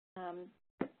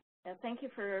Thank you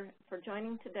for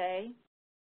joining today.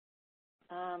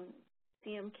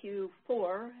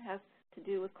 CMQ4 has to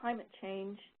do with climate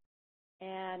change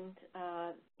and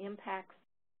impacts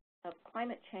of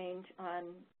climate change on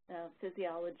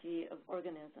physiology of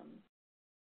organisms.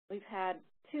 We've had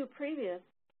 2 previous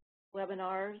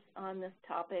webinars on this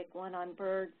topic, one on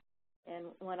birds and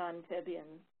one on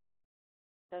amphibians.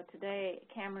 So today,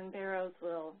 Cameron Barrows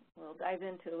will dive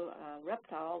into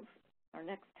reptiles, our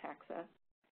next taxa,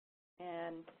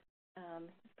 and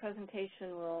his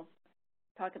presentation will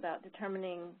talk about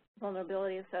determining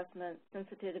vulnerability assessment,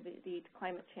 sensitivity to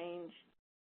climate change,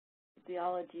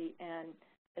 physiology, and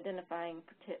identifying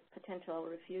potential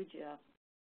refugia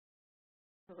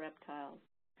for reptiles.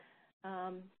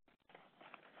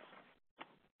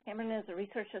 Cameron is a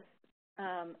research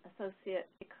associate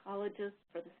ecologist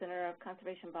for the Center of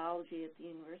Conservation Biology at the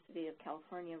University of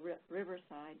California,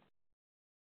 Riverside.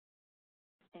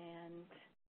 And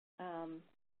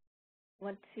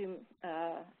want to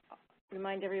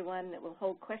remind everyone that we'll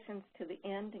hold questions to the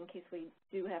end in case we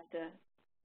do have to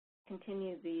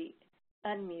continue the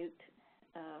unmute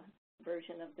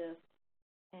version of this.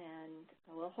 And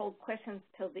we'll hold questions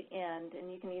till the end,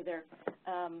 and you can either,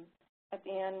 at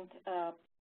the end,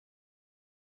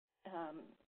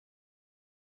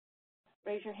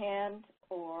 raise your hand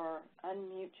or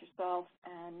unmute yourself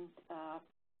and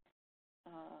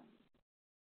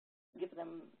give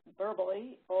them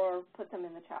verbally or put them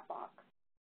in the chat box.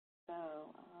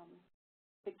 So,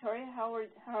 Victoria, how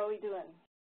are we doing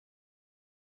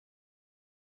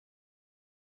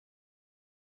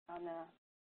on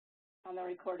the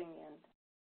recording end?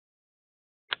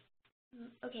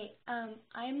 Okay,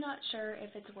 I'm not sure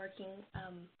if it's working.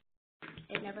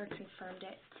 It never confirmed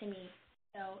it to me,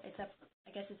 so I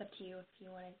guess it's up to you if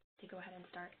you wanted to go ahead and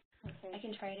start. Okay. I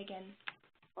can try it again.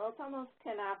 Well, it's almost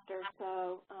 10 after,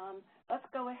 so let's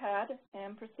go ahead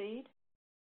and proceed.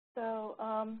 So,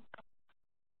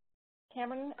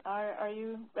 Cameron, are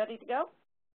you ready to go?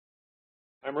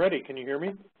 I'm ready. Can you hear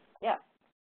me? Yeah,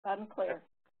 loud and clear.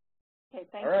 Okay,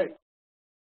 thank you. All right.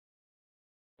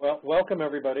 Well, welcome,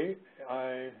 everybody.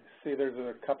 I see there's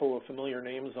a couple of familiar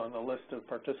names on the list of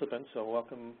participants, so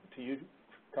welcome to you,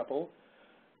 couple.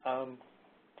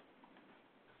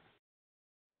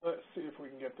 Let's see if we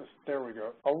can get this. There we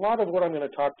go. A lot of what I'm going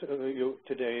to talk to you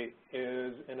today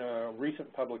is in a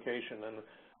recent publication, and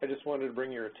I just wanted to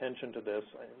bring your attention to this.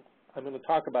 I'm going to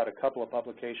talk about a couple of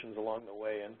publications along the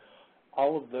way, and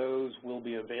all of those will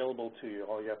be available to you.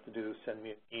 All you have to do is send me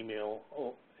an email,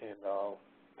 and I'll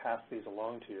pass these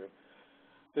along to you.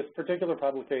 This particular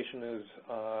publication is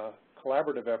a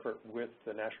collaborative effort with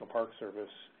the National Park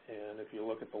Service, and if you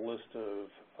look at the list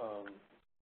of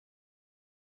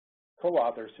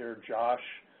co-authors here,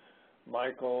 Josh,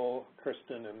 Michael,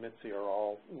 Kristen, and Mitzi are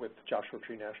all with Joshua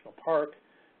Tree National Park,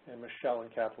 and Michelle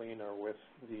and Kathleen are with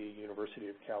the University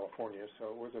of California. So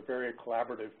it was a very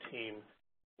collaborative team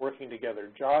working together.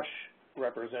 Josh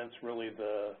represents really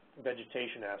the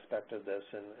vegetation aspect of this,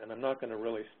 and I'm not going to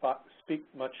really speak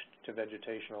much to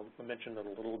vegetation. I'll mention it a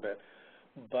little bit.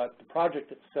 But the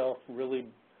project itself really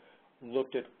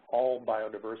looked at all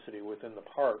biodiversity within the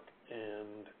park,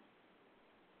 and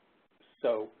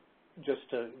so just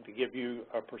to give you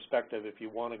a perspective, if you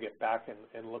want to get back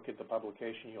and look at the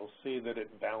publication, you'll see that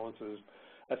it balances,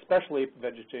 especially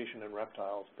vegetation and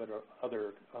reptiles, but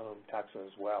other taxa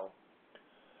as well.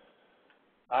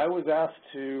 I was asked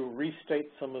to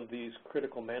restate some of these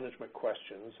critical management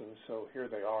questions, and so here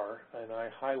they are. And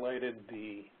I highlighted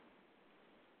the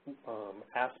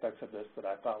aspects of this that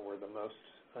I thought were the most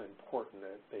important.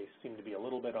 They seem to be a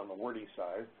little bit on the wordy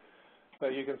side.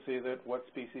 But you can see that what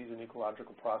species and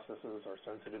ecological processes are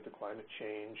sensitive to climate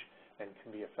change and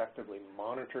can be effectively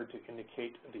monitored to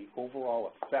indicate the overall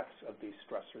effects of these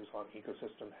stressors on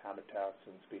ecosystem habitats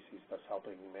and species, thus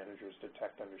helping managers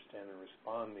detect, understand, and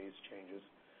respond to these changes.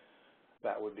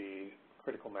 That would be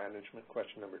critical management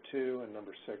question number 2, and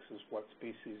number 6 is what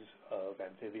species of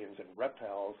amphibians and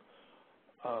reptiles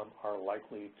are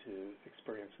likely to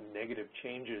experience negative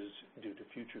changes due to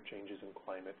future changes in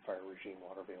climate, fire regime,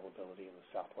 water availability in the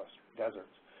southwestern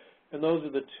deserts. And those are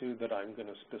the 2 that I'm going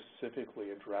to specifically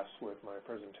address with my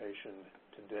presentation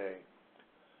today.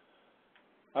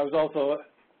 I was also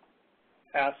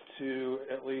asked to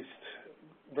at least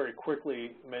very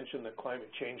quickly mention that climate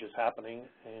change is happening,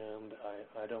 and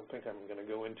I don't think I'm going to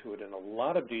go into it in a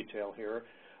lot of detail here.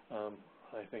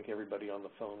 I think everybody on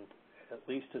the phone at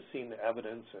least has seen the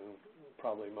evidence, and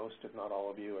probably most, if not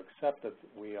all of you, accept that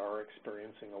we are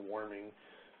experiencing a warming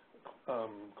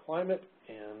climate,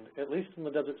 and at least in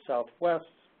the desert southwest,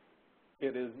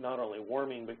 it is not only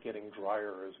warming but getting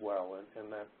drier as well,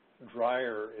 and that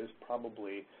drier is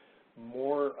probably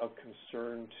more of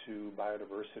concern to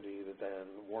biodiversity than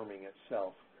warming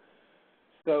itself.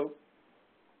 So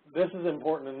this is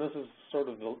important, and this is sort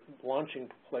of the launching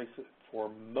place for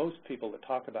most people to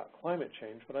talk about climate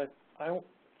change, but I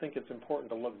think it's important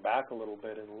to look back a little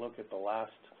bit and look at the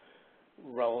last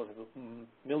relative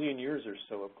million years or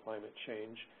so of climate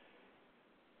change.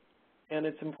 And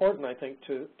it's important, I think,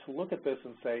 to look at this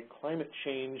and say climate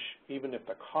change, even if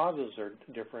the causes are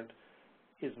different,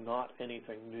 is not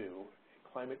anything new.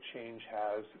 Climate change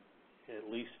has, at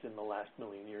least in the last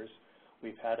million years,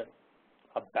 we've had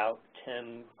about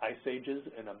 10 ice ages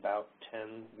and about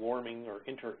 10 warming or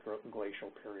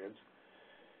interglacial periods.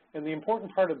 And the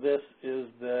important part of this is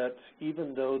that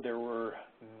even though there were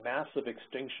massive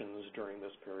extinctions during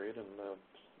this period, and the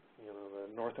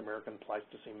North American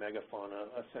Pleistocene megafauna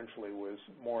essentially was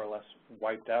more or less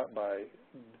wiped out by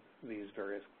these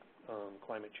various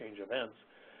climate change events,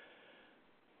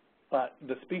 but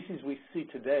the species we see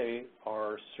today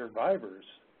are survivors,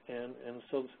 and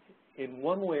so in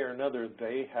one way or another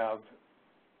they have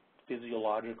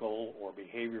physiological or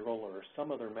behavioral or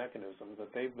some other mechanism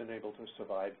that they've been able to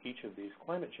survive each of these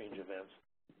climate change events.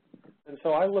 And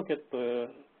so I look at the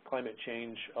climate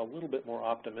change a little bit more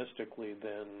optimistically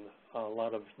than a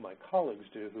lot of my colleagues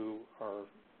do, who are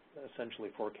essentially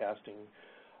forecasting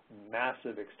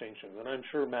massive extinctions. And I'm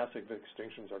sure massive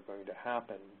extinctions are going to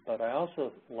happen, but I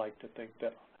also like to think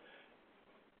that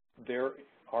there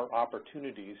are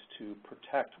opportunities to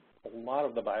protect a lot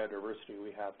of the biodiversity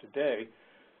we have today,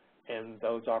 and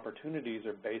those opportunities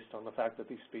are based on the fact that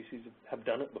these species have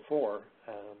done it before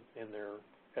in their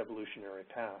evolutionary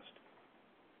past.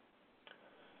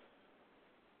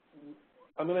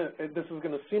 This is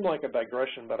going to seem like a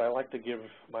digression, but I like to give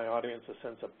my audience a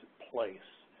sense of place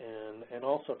and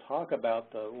also talk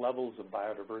about the levels of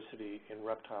biodiversity in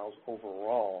reptiles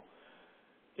overall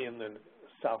in the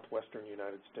southwestern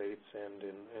United States and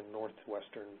in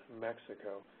northwestern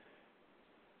Mexico.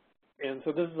 And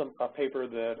so this is a paper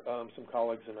that some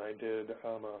colleagues and I did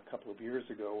a couple of years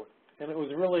ago, and it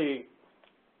was really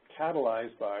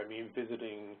catalyzed by me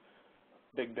visiting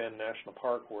Big Bend National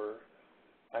Park, where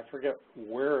I forget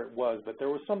where it was, but there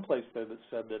was some place there that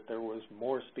said that there was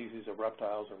more species of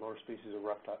reptiles or more species of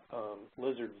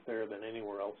lizards there than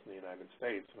anywhere else in the United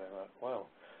States. And I thought, wow,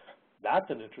 that's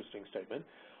an interesting statement.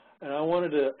 And I wanted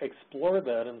to explore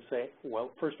that and say,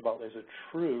 well, first of all, is it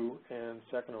true? And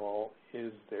second of all,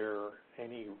 is there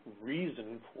any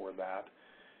reason for that?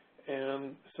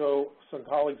 And so some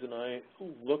colleagues and I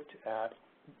looked at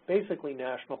basically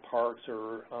national parks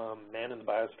or man in the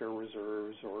biosphere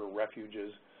reserves or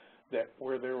refuges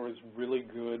where there was really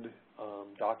good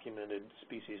documented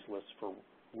species lists for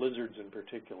lizards in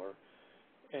particular.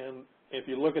 And if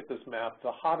you look at this map,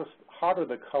 the hotter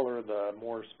the color, the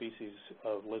more species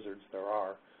of lizards there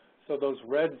are. So those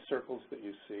red circles that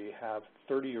you see have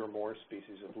 30 or more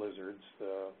species of lizards.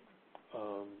 The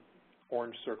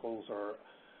orange circles are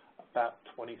about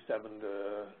 27 to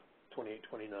 28,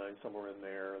 29, somewhere in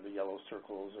there. The yellow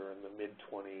circles are in the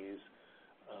mid-20s.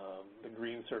 The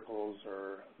green circles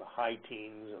are the high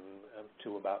teens and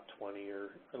to about 20 or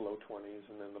low 20s,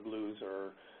 and then the blues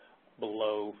are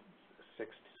below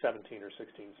 17 or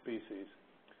 16 species.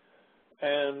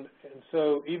 And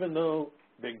so even though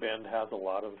Big Bend has a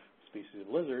lot of species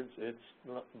of lizards, it's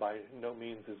not, by no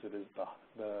means is it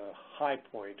the high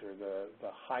point or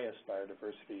the highest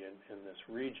biodiversity in this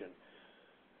region.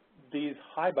 These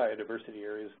high biodiversity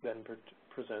areas then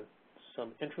present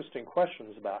some interesting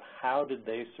questions about how did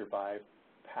they survive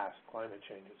past climate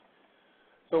changes.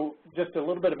 So just a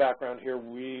little bit of background here.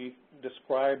 We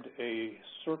described a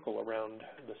circle around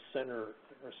the center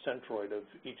or centroid of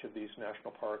each of these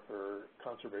national park or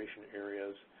conservation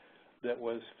areas that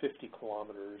was 50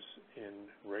 kilometers in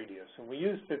radius. And we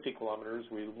used 50 kilometers.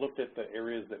 We looked at the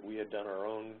areas that we had done our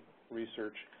own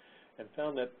research and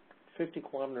found that 50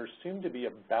 kilometers seemed to be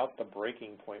about the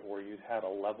breaking point where you had a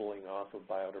leveling off of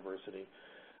biodiversity.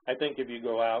 I think if you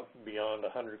go out beyond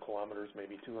 100 kilometers,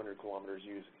 maybe 200 kilometers,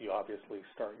 you obviously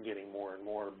start getting more and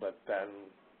more, but then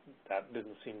that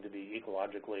didn't seem to be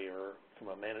ecologically or from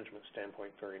a management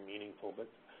standpoint very meaningful. But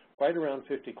right around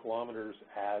 50 kilometers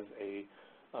as a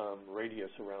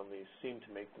radius around these seemed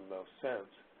to make the most sense.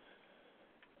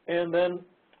 And then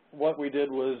what we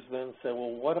did was then say,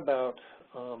 well, what about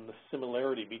the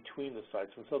similarity between the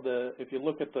sites? And so if you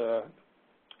look at the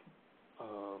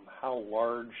how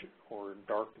large or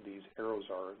dark these arrows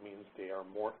are, it means they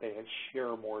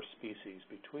share more species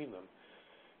between them.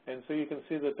 And so you can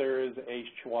see that there is a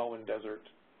Chihuahuan Desert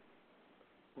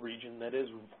region that is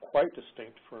quite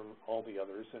distinct from all the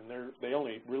others, and they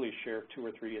only really share 2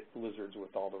 or 3 lizards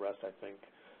with all the rest, I think.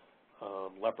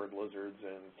 Leopard lizards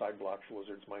and side-blotched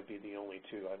lizards might be the only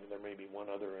 2. I mean, there may be one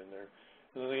other in there.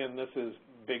 And again, this is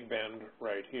Big Bend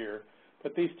right here.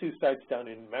 But these 2 sites down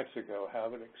in Mexico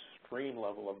have an extreme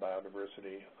level of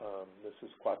biodiversity. This is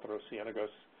Cuatro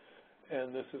Cienegos,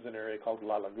 and this is an area called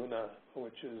La Laguna,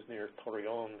 which is near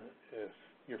Torreon, if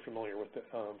you're familiar with the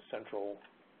central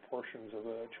portions of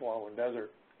the Chihuahuan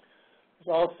Desert.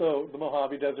 There's also the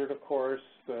Mojave Desert, of course,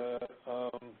 the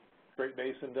Great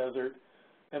Basin Desert,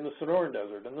 and the Sonoran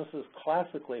Desert. And this is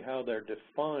classically how they're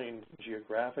defined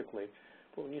geographically.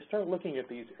 But when you start looking at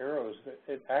these arrows,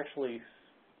 it actually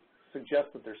suggests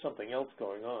that there's something else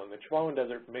going on. The Chihuahuan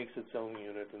Desert makes its own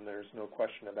unit, and there's no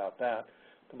question about that.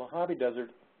 The Mojave Desert,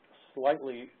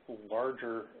 slightly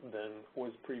larger than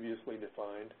was previously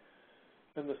defined.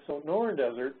 And the Sonoran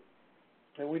Desert,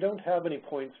 and we don't have any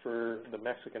points for the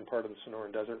Mexican part of the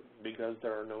Sonoran Desert because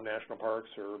there are no national parks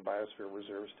or biosphere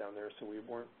reserves down there, so we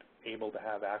weren't able to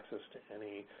have access to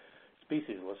any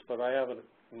species lists. But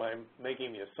I'm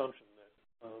making the assumption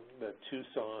that the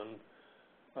Tucson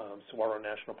Saguaro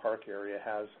National Park area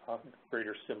has a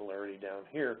greater similarity down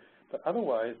here. But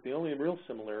otherwise, the only real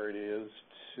similarity is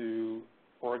to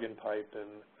Oregon Pipe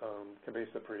and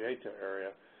Cabeza Prieta area.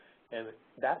 And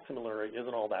that similarity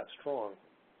isn't all that strong.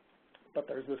 But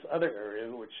there's this other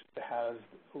area which has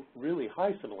really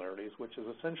high similarities, which is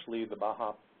essentially the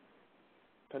Baja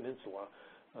Peninsula.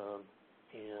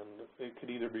 And it could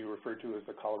either be referred to as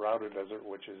the Colorado Desert,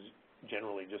 which is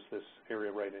generally just this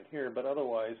area right in here, but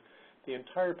otherwise the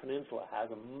entire peninsula has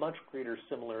a much greater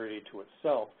similarity to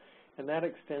itself, and that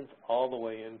extends all the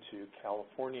way into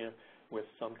California with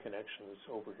some connections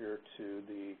over here to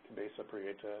the Cabeza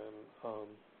Prieta and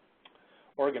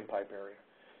Oregon Pipe area.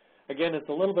 Again, it's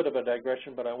a little bit of a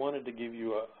digression, but I wanted to give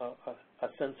you a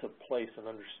sense of place and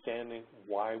understanding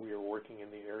why we are working in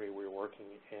the area we're working,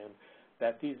 and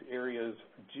that these areas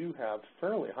do have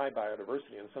fairly high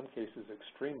biodiversity, in some cases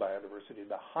extreme biodiversity.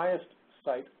 The highest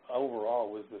site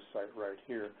overall was this site right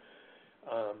here,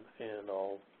 and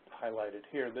I'll highlight it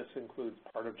here. This includes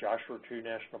part of Joshua Tree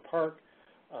National Park.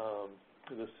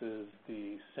 This is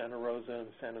the Santa Rosa and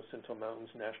San Jacinto Mountains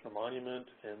National Monument,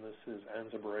 and this is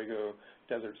Anza Borrego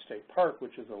Desert State Park,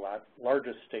 which is the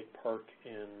largest state park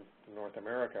in North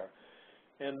America.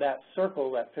 And that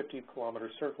circle, that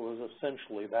 50-kilometer circle, is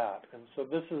essentially that. And so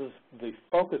this is the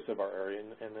focus of our area,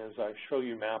 and as I show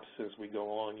you maps as we go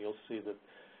on, you'll see that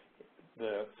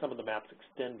some of the maps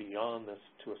extend beyond this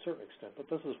to a certain extent, but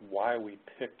this is why we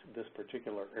picked this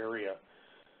particular area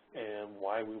and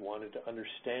why we wanted to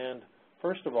understand,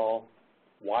 first of all,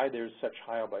 why there's such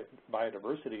high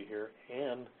biodiversity here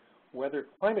and whether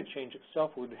climate change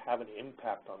itself would have an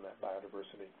impact on that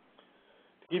biodiversity.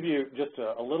 To give you just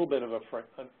a little bit of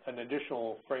an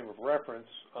additional frame of reference,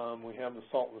 we have the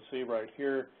Salton Sea right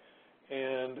here,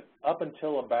 and up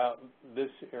until about this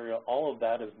area, all of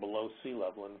that is below sea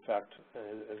level. In fact,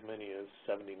 as many as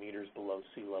 70 meters below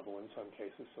sea level in some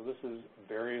cases. So this is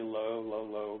very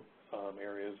low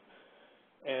areas.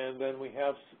 And then we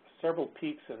have several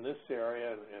peaks in this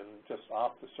area and just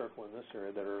off the circle in this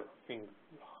area that are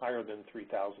higher than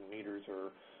 3,000 meters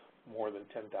or more than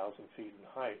 10,000 feet in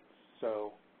height.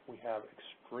 So we have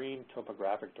extreme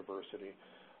topographic diversity.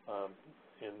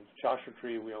 In Joshua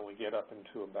Tree, we only get up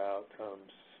into about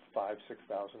 5,000 to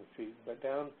 6,000 feet. But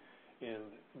down in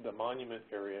the monument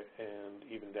area and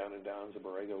even down in Anza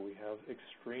Borrego, we have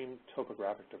extreme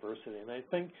topographic diversity. And I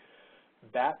think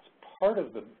that's part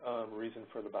of the reason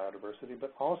for the biodiversity.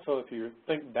 But also, if you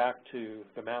think back to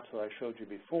the maps that I showed you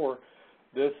before,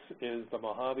 this is the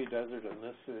Mojave Desert, and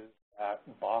this is at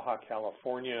Baja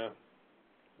California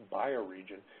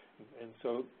bioregion. And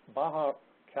so Baja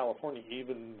California,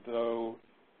 even though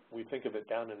we think of it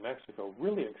down in Mexico,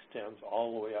 really extends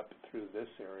all the way up through this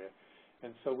area.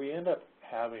 And so we end up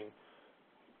having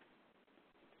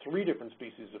 3 different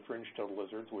species of fringe-toed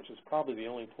lizards, which is probably the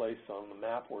only place on the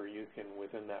map where you can,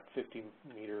 within that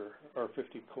 50-meter or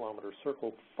 50-kilometer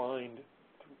circle, find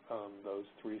those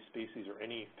 3 species or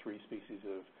any 3 species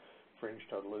of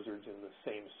fringe-toed lizards in the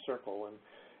same circle, and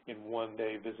in one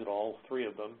day visit all 3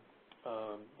 of them.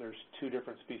 There's 2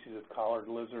 different species of collared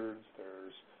lizards.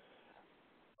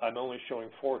 I'm only showing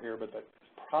 4 here, but there's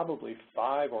probably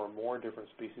 5 or more different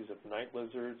species of night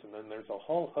lizards, and then there's a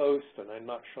whole host, and I'm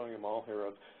not showing them all here,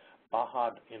 of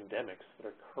Baja endemics that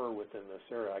occur within this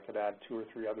area. I could add 2 or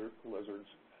 3 other lizards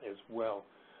as well.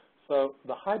 So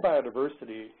the high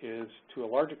biodiversity is to a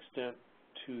large extent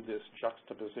to this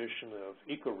juxtaposition of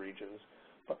ecoregions,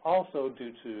 but also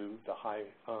due to the high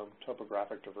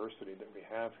topographic diversity that we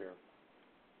have here.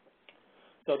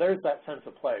 So there's that sense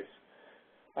of place.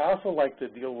 I also like to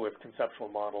deal with conceptual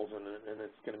models, and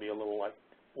it's going to be a little like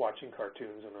watching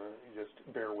cartoons, and just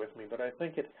bear with me, but I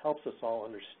think it helps us all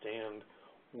understand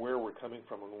where we're coming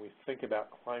from when we think about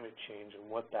climate change and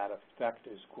what that effect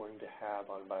is going to have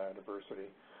on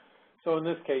biodiversity. So in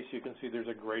this case, you can see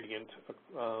there's a gradient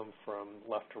from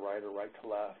left to right or right to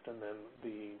left, and then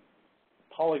the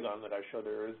polygon that I show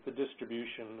there is the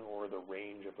distribution or the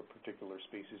range of a particular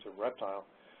species of reptile.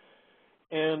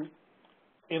 And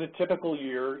in a typical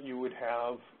year, you would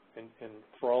have, and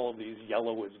for all of these,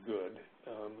 yellow is good,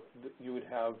 you would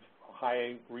have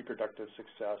high reproductive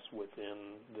success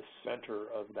within the center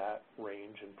of that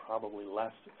range and probably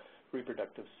less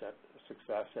reproductive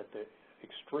success at the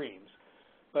extremes.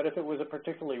 But if it was a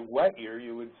particularly wet year,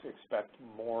 you would expect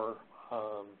more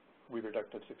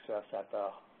reproductive success at the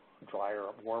drier,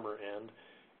 warmer end.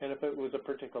 And if it was a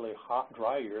particularly hot,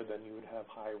 dry year, then you would have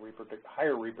higher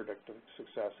reproductive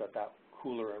success at that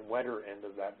cooler and wetter end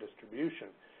of that distribution.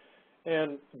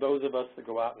 And those of us that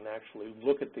go out and actually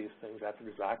look at these things, that's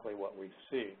exactly what we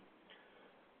see.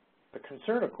 The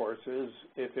concern, of course, is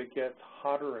if it gets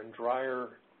hotter and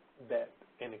drier,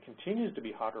 and it continues to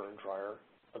be hotter and drier,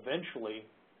 eventually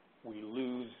we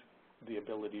lose the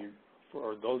ability,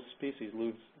 or those species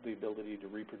lose the ability to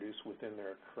reproduce within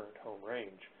their current home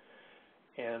range.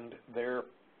 And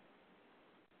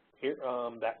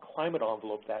that climate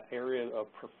envelope, that area of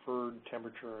preferred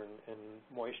temperature and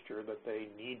moisture that they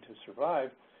need to survive,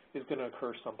 is going to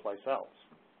occur someplace else.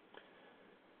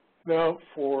 Now,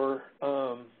 for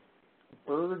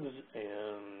birds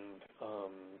and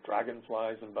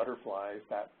dragonflies and butterflies,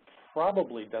 that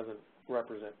probably doesn't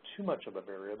represent too much of a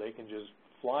barrier. They can just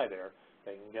fly there.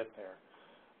 They can get there.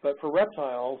 But for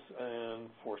reptiles and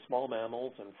for small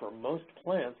mammals and for most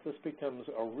plants, this becomes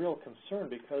a real concern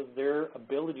because their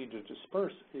ability to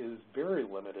disperse is very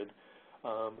limited,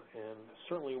 and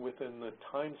certainly within the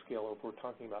time scale, if we're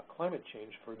talking about climate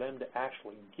change, for them to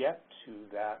actually get to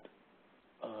that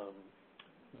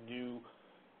new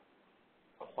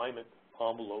climate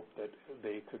envelope that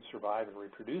they could survive and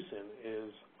reproduce in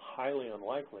is highly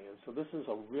unlikely. And so this is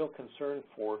a real concern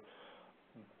for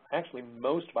actually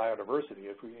most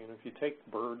biodiversity. If you take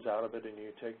birds out of it and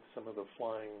you take some of the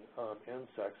flying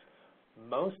insects,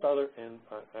 most other, and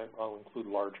I'll include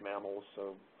large mammals,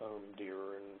 so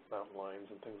deer and mountain lions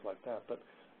and things like that, but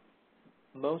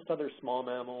most other small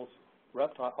mammals,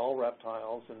 all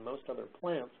reptiles, and most other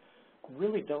plants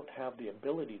really don't have the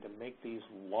ability to make these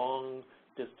long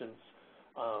distance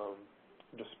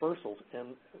dispersals,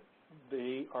 and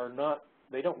they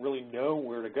don't really know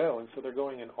where to go, and so they're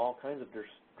going in all kinds of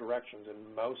directions,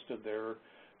 and most of their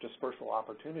dispersal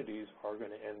opportunities are going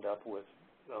to end up with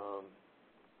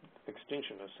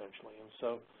extinction, essentially. And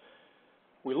so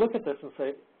we look at this and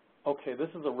say, okay, this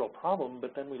is a real problem,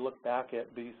 but then we look back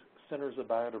at these centers of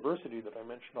biodiversity that I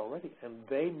mentioned already, and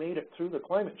they made it through the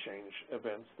climate change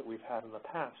events that we've had in the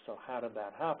past. So how did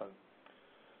that happen?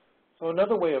 So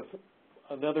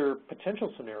another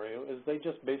potential scenario is they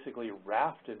just basically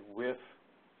rafted with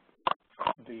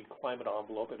the climate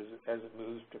envelope as it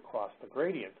moves across the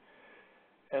gradient.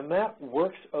 And that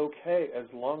works okay as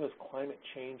long as climate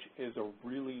change is a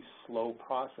really slow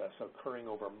process occurring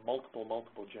over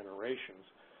multiple generations.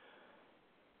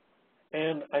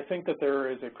 And I think that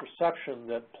there is a perception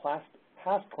that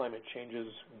past climate changes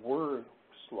were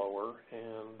slower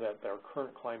and that their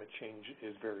current climate change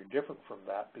is very different from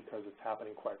that because it's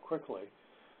happening quite quickly.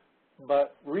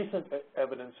 But recent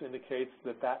evidence indicates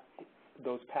that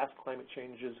those past climate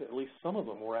changes, at least some of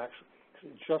them, were actually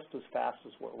just as fast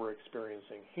as what we're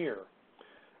experiencing here.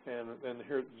 And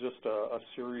here's just a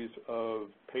series of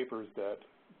papers that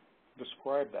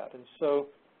describe that. And so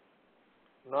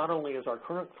not only is our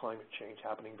current climate change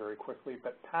happening very quickly,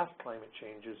 but past climate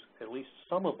changes, at least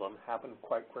some of them, happen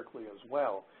quite quickly as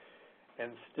well.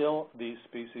 And still these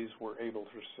species were able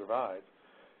to survive.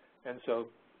 And so,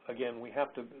 again, we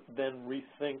have to then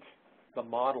rethink the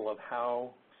model of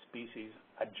how species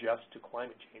adjust to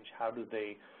climate change. How do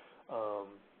they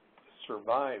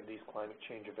survive these climate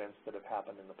change events that have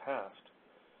happened in the past?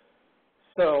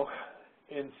 So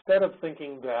instead of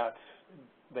thinking that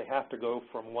they have to go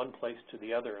from one place to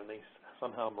the other and they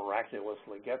somehow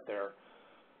miraculously get there,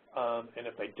 and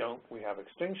if they don't, we have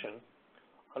extinction,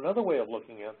 another way of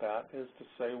looking at that is to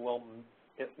say, well,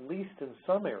 at least in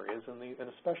some areas, and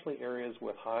especially areas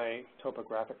with high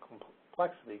topographic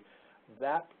complexity,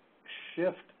 that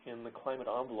shift in the climate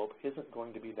envelope isn't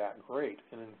going to be that great.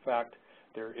 And in fact,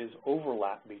 there is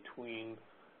overlap between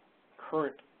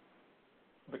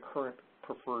the current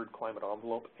preferred climate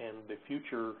envelope and the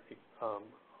future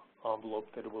envelope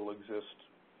that will exist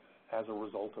as a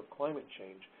result of climate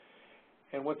change.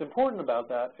 And what's important about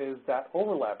that is that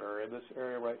overlap area, this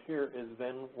area right here, is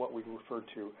then what we refer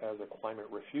to as a climate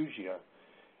refugia.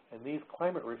 And these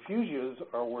climate refugias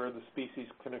are where the species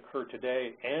can occur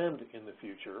today and in the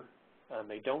future.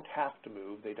 They don't have to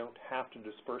move. They don't have to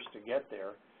disperse to get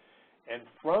there. And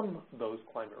from those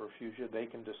climate refugia, they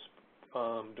can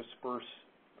disperse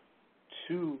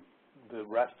to the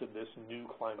rest of this new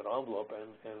climate envelope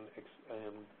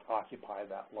and occupy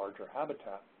that larger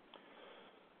habitat.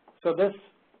 So this,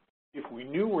 if we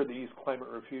knew where these climate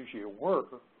refugia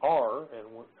are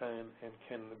and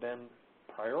can then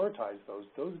prioritize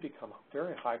those become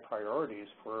very high priorities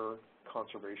for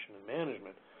conservation and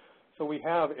management. So we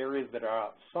have areas that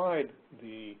are outside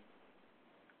the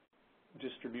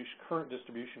current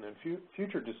distribution and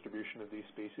future distribution of these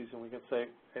species, and we can say,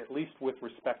 at least with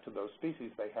respect to those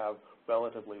species, they have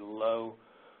relatively low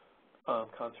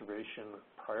conservation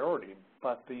priority.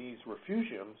 But these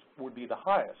refugiums would be the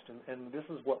highest, and this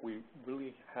is what we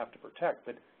really have to protect,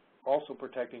 but also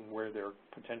protecting where they're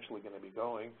potentially going to be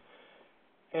going.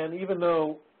 And even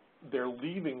though they're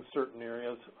leaving certain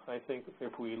areas, I think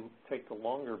if we take the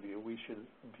longer view, we should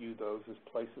view those as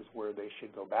places where they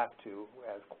should go back to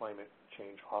as climate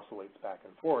change oscillates back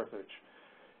and forth, which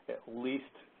at least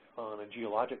on a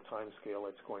geologic time scale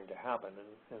it's going to happen.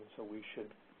 And so we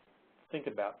should think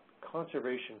about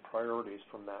conservation priorities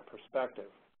from that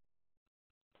perspective.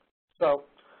 So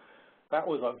that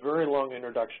was a very long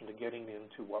introduction to getting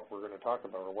into what we're going to talk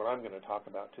about, or what I'm going to talk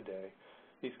about today.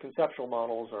 These conceptual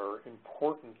models are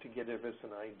important to give us an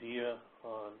idea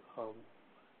on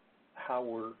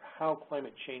how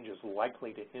climate change is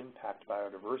likely to impact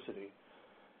biodiversity.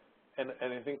 And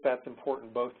I think that's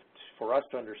important both for us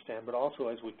to understand, but also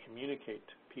as we communicate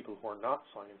to people who are not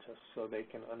scientists, so they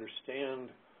can understand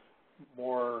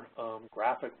more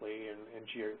graphically and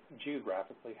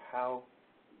geographically how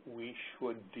we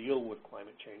should deal with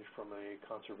climate change from a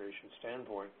conservation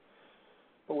standpoint.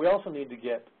 But we also need to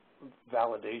get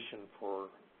validation for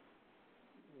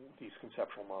these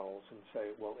conceptual models and say,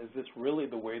 well, is this really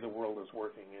the way the world is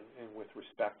working, and with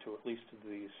respect to at least to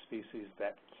these species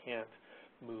that can't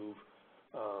move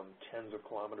tens of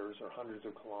kilometers or hundreds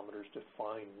of kilometers to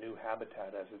find new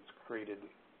habitat as it's created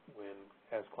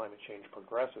as climate change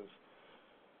progresses.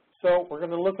 So we're going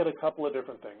to look at a couple of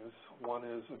different things. One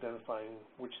is identifying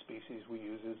which species we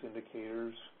use as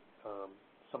indicators,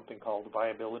 something called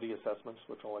viability assessments,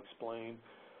 which I'll explain.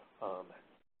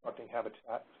 I think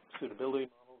habitat suitability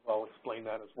models, I'll explain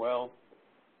that as well.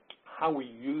 How we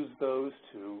use those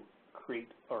to create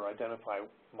or identify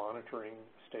monitoring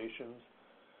stations,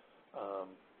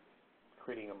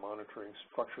 creating a monitoring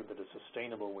structure that is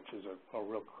sustainable, which is a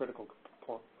real critical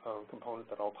component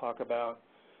that I'll talk about,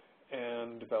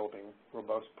 and developing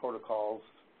robust protocols,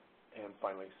 and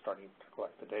finally starting to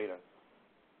collect the data.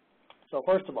 So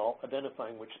first of all,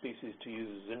 identifying which species to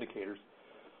use as indicators.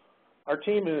 Our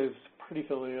team is pretty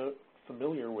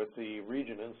familiar with the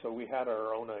region, and so we had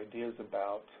our own ideas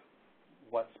about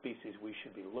what species we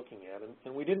should be looking at.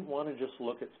 And we didn't want to just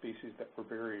look at species that were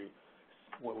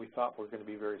what we thought were going to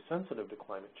be very sensitive to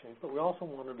climate change, but we also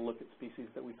wanted to look at species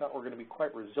that we thought were going to be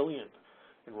quite resilient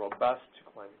and robust to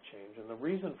climate change. And the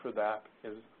reason for that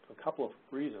is a couple of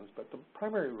reasons, but the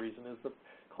primary reason is that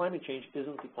climate change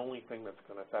isn't the only thing that's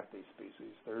going to affect these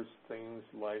species. There's things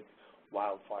like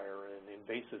wildfire and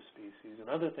invasive species and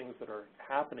other things that are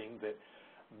happening that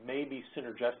may be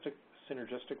synergistic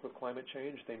with climate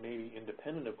change. They may be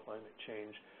independent of climate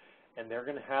change, and they're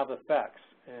going to have effects.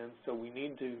 And so we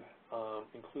need to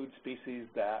include species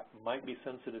that might be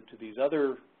sensitive to these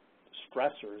other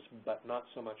stressors, but not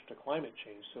so much to climate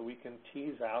change. So we can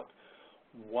tease out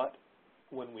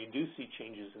when we do see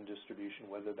changes in distribution,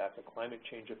 whether that's a climate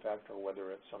change effect or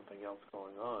whether it's something else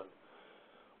going on.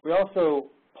 We also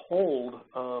polled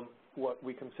what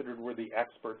we considered were the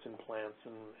experts in plants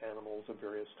and animals of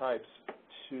various types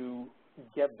to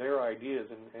get their ideas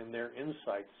and their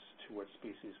insights to what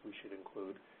species we should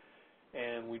include.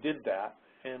 And we did that,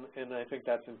 and I think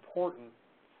that's important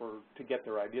to get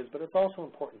their ideas, but it's also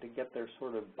important to get their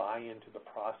sort of buy-in to the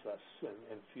process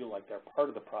and feel like they're part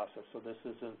of the process. So this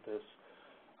isn't this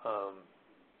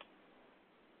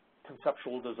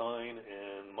conceptual design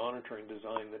and monitoring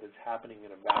design that is happening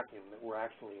in a vacuum, that we're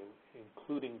actually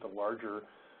including the larger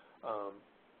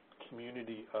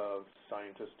community of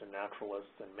scientists and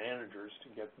naturalists and managers to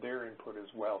get their input as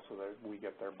well so that we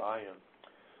get their buy-in.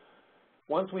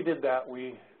 Once we did that,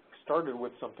 we started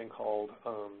with something called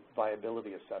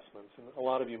viability assessments, and a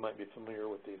lot of you might be familiar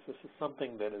with these. This is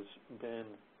something that has been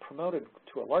promoted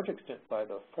to a large extent by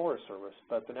the Forest Service,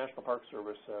 but the National Park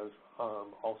Service has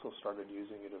also started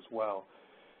using it as well.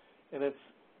 And it's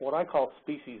what I call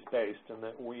species-based, in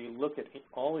that we look at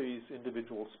all these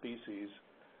individual species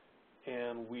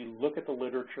and we look at the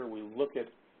literature, we look at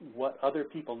what other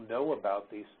people know about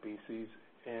these species,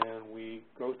 and we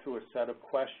go through a set of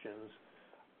questions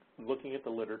looking at the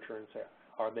literature and say,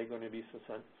 are they going to be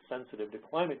sensitive to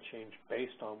climate change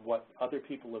based on what other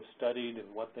people have studied and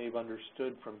what they've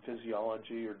understood from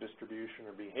physiology or distribution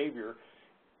or behavior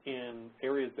in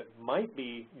areas that might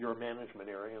be your management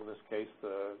area, in this case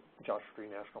the Joshua Tree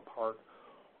National Park,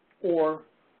 or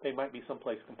they might be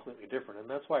someplace completely different. And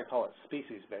that's why I call it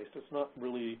species-based. It's not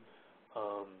really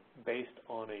based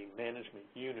on a management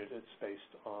unit. It's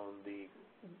based on the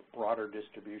broader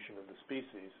distribution of the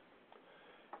species.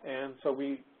 And so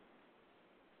we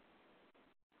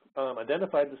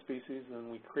identified the species,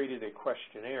 and we created a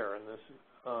questionnaire. And this,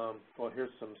 well, here's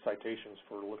some citations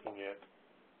for looking at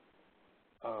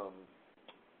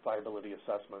viability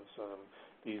assessments.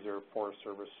 These are Forest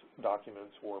Service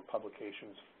documents or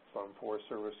publications from Forest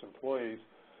Service employees.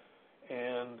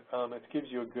 And it gives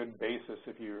you a good basis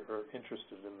if you are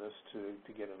interested in this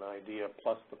to get an idea,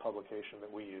 plus the publication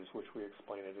that we use, which we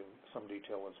explain it in some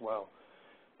detail as well.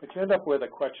 But you end up with a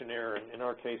questionnaire, and in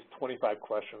our case, 25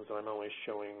 questions, and I'm only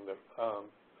showing the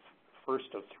first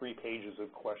of 3 pages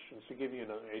of questions to give you an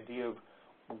idea of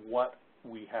what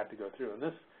we had to go through. And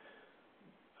this,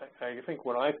 I think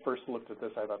when I first looked at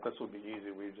this, I thought this would be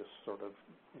easy. We just sort of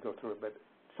go through it. But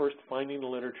first, finding the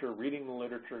literature, reading the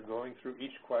literature, going through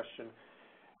each question,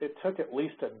 it took at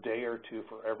least a day or 2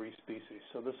 for every species.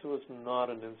 So this was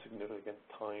not an insignificant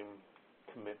time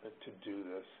commitment to do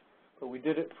this. But we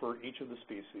did it for each of the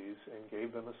species and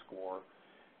gave them a score,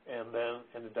 and then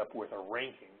ended up with a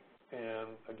ranking.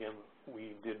 And again,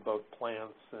 we did both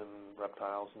plants and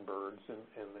reptiles and birds, and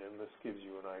this gives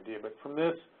you an idea. But from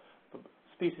this, the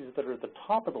species that are at the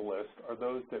top of the list are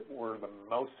those that were the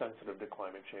most sensitive to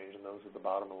climate change, and those at the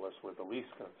bottom of the list were the least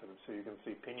sensitive. So you can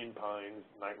see pinyon pines,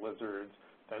 night lizards,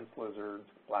 fence lizards,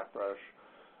 blackbrush,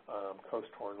 coast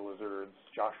horned lizards,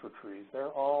 Joshua trees.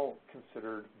 They're all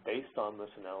considered, based on this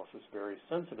analysis, very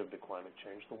sensitive to climate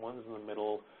change. The ones in the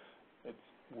middle,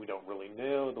 we don't really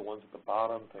know. The ones at the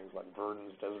bottom, things like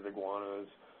verdins, desert iguanas,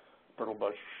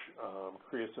 brittle-bush,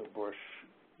 creosote bush,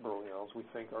 burrowing owls, we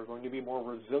think are going to be more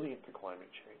resilient to climate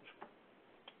change.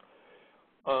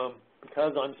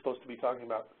 Because I'm supposed to be talking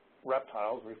about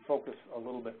reptiles, we focus a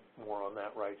little bit more on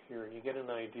that right here, and you get an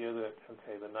idea that,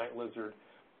 okay, the night lizard,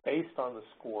 based on the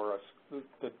score,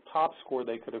 the top score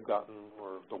they could have gotten,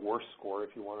 or the worst score,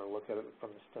 if you want to look at it from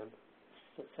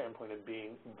the standpoint of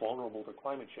being vulnerable to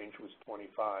climate change, was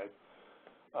 25.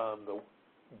 The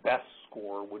best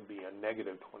score would be a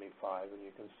negative 25, and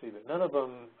you can see that none of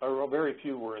them, or very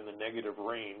few, were in the negative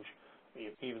range.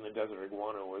 Even the desert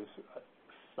iguana was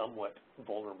somewhat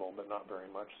vulnerable, but not very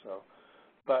much so.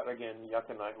 But again,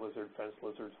 yucca night lizard, fence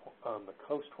lizards, the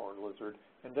coast horned lizard,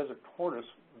 and desert tortoise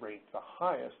rate the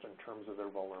highest in terms of their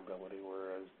vulnerability,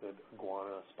 whereas the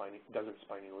iguana, desert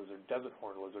spiny lizard, desert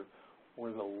horned lizard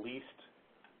were the least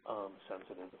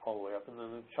sensitive all the way up. And then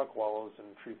the chuck wallows and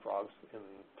tree frogs and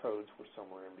toads were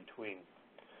somewhere in between.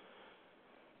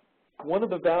 One of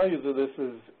the values of this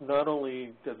is not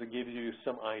only does it give you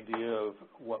some idea of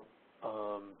what,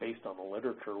 based on the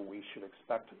literature, we should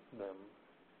expect them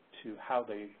to how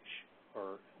they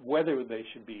or whether they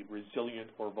should be resilient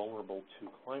or vulnerable to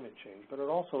climate change, but it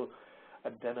also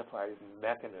identifies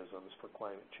mechanisms for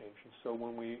climate change. And so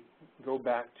when we go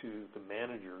back to the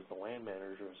managers, the land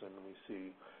managers, and we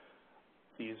see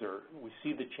we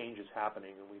see the changes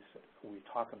happening, and we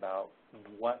talk about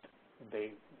what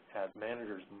they, as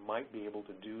managers, might be able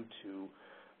to do to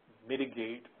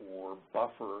mitigate or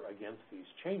buffer against these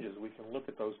changes. We can look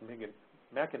at those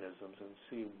mechanisms and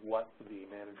see what the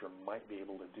manager might be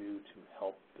able to do to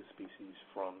help the species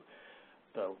from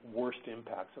the worst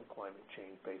impacts of climate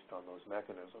change based on those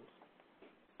mechanisms.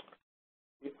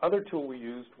 The other tool we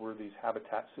used were these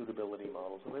habitat suitability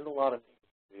models, and there's a lot of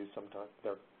these. Sometimes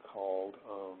they're called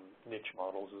niche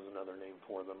models is another name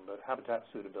for them, but habitat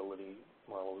suitability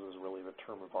models is really the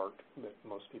term of art that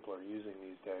most people are using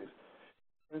these days.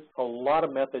 There's a lot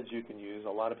of methods you can use. A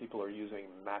lot of people are using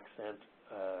Maxent.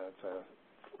 It's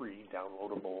a free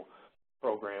downloadable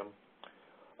program.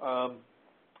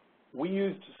 We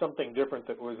used something different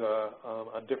that was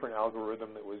a different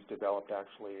algorithm that was developed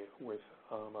actually with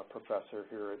a professor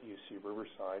here at UC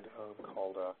Riverside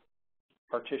called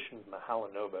partitioned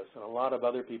Mahalanobis, and a lot of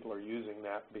other people are using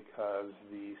that because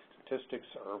the statistics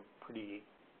are pretty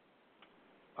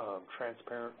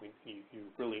transparent. You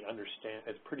really understand,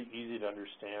 it's pretty easy to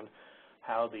understand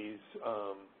how these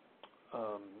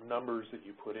numbers that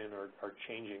you put in are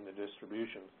changing the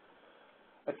distribution.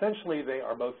 Essentially, they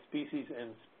are both species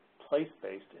and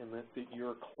place-based in that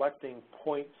you're collecting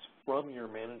points from your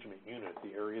management unit,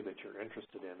 the area that you're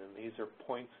interested in, and these are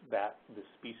points that the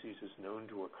species is known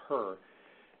to occur.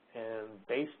 And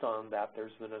based on that,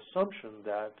 there's an assumption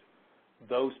that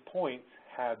those points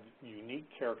have unique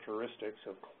characteristics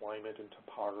of climate and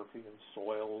topography and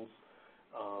soils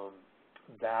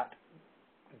that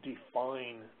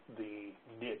define the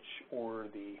niche or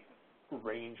the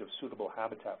range of suitable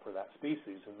habitat for that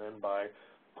species. And then by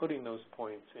putting those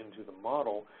points into the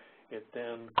model, it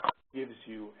then gives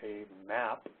you a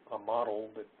map, a model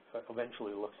that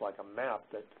eventually looks like a map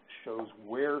that shows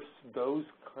where those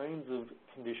kinds of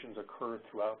conditions occur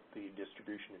throughout the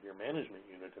distribution of your management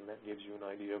unit. And that gives you an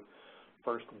idea of,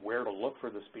 first, where to look for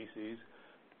the species,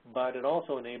 but it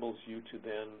also enables you to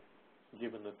then,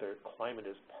 given that their climate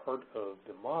is part of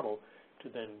the model, to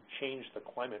then change the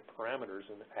climate parameters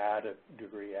and add a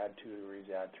degree, add 2 degrees,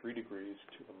 add 3 degrees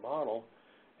to the model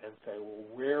and say, well,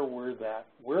 where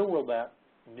will that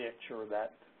niche or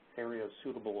that area of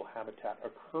suitable habitat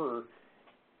occur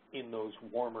in those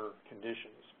warmer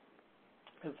conditions?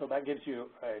 And so that gives you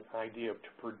an idea to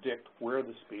predict where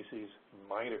the species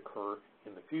might occur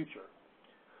in the future.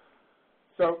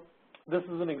 So this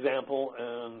is an example,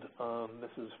 and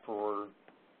this is for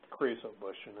creosote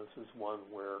bush, and this is one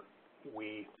where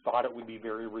we thought it would be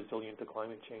very resilient to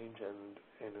climate change,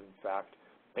 and in fact,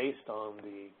 based on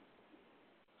the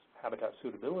habitat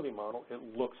suitability model, it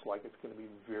looks like it's going to be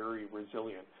very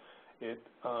resilient.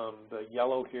 The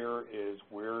yellow here is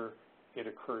where it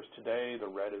occurs today. The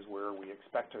red is where we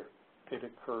expect it to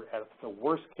occur at the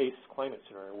worst case climate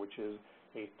scenario, which is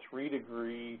a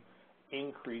 3-degree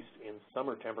increase in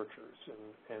summer temperatures.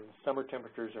 And summer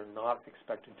temperatures are not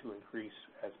expected to increase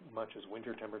as much as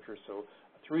winter temperatures, so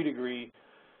a 3-degree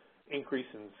increase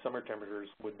in summer temperatures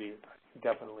would be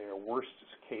definitely a worst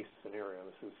case scenario.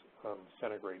 This is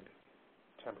centigrade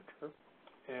temperature.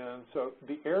 And so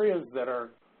the areas that are,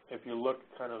 if you look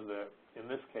kind of in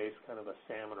this case, kind of a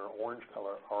salmon or orange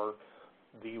color, are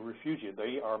the refugia.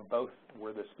 They are both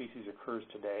where the species occurs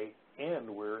today and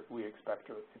where we expect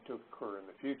it to occur in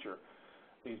the future.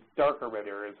 These darker red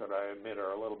areas that I admit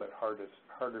are a little bit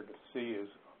harder to see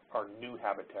are new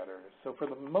habitat areas. So for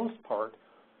the most part,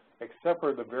 except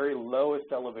for the very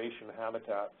lowest elevation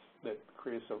habitats that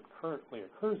creosote currently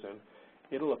occurs in,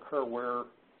 it'll occur where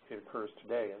it occurs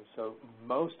today. And so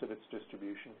most of its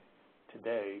distribution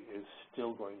today is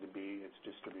still going to be its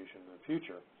distribution in the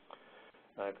future.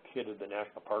 I've kidded the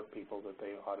national park people that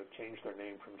they ought to change their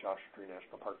name from Joshua Tree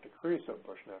National Park to Creosote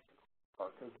Bush National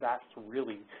Park, because that's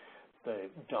really the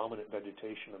dominant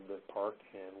vegetation of the park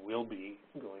and will be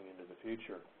going into the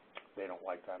future. They don't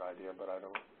like that idea, but I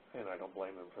don't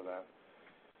blame them for that.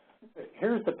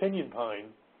 Here's the pinyon pine,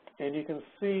 and you can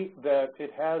see that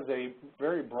it has a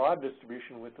very broad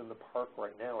distribution within the park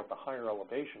right now at the higher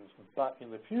elevations, but in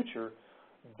the future,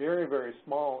 very, very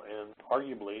small and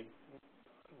arguably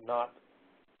not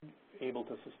able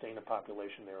to sustain a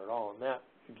population there at all. And that,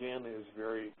 again, is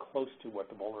very close to what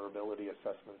the vulnerability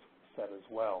assessments said as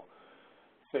well.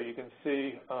 So you can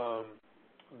see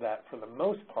that for the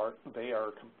most part, they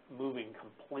are moving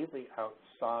completely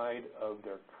outside of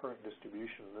their current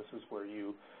distribution. This is where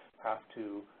you have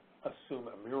to assume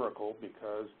a miracle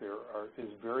because there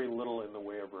is very little in the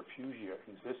way of refugia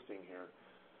existing here.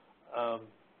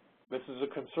 This is a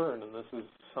concern, and this is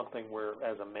something where,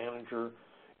 as a manager,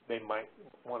 they might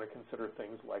want to consider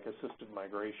things like assisted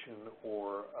migration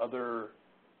or other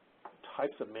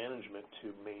types of management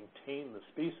to maintain the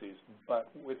species. But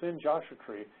within Joshua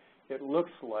Tree, it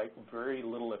looks like very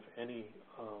little, if any,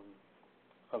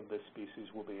 of this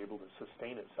species will be able to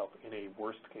sustain itself in a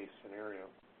worst-case scenario.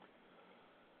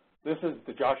 This is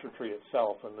the Joshua Tree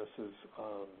itself, and this is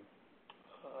a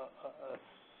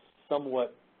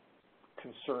somewhat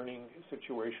concerning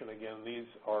situation. Again, these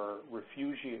are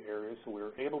refugia areas, so we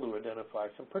were able to identify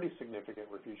some pretty significant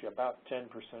refugia. About 10%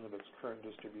 of its current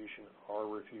distribution are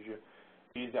refugia.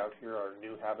 These out here are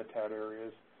new habitat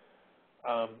areas.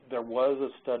 There was a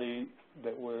study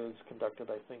that was conducted,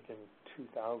 I think, in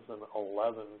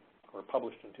 2011, or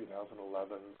published in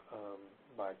 2011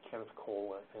 by Kenneth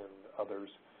Cole and others,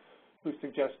 who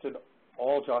suggested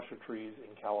all Joshua trees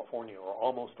in California, or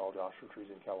almost all Joshua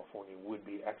trees in California, would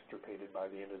be extirpated by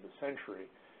the end of the century.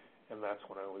 And that's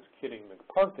when I was kidding the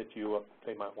park that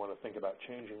they might want to think about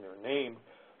changing their name.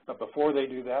 But before they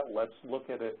do that, let's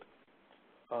look at it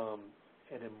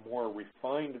at a more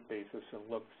refined basis and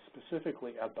look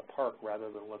specifically at the park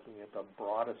rather than looking at the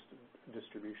broadest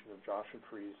distribution of Joshua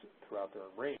trees throughout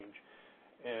their range.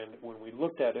 And when we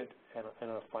looked at it on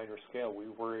a finer scale, we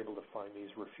were able to find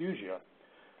these refugia.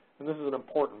 And this is an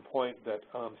important point that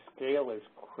scale is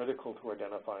critical to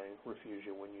identifying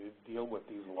refugia when you deal with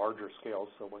these larger scales.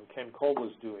 So when Ken Cole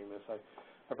was doing this,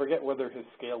 I forget whether his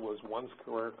scale was 1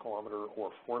 square kilometer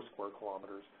or 4 square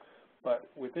kilometers, but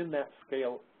within that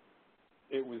scale,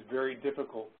 it was very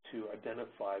difficult to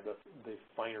identify the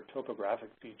finer topographic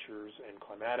features and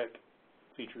climatic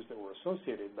features that were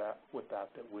associated with that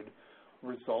would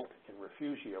result in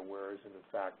refugia, whereas in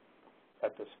fact,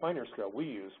 at this finer scale we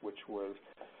used, which was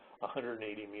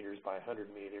 180 meters by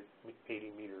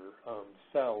 180 meter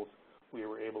cells, we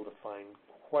were able to find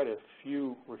quite a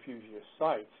few refugia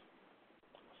sites.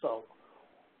 So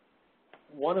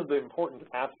one of the important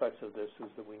aspects of this is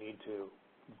that we need to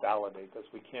validate this.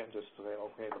 We can't just say,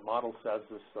 okay, the model says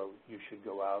this, so you should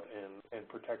go out and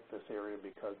protect this area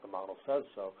because the model says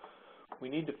so. We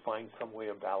need to find some way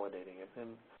of validating it.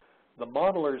 And the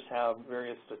modelers have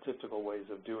various statistical ways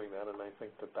of doing that, and I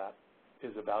think that that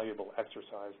is a valuable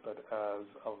exercise. But as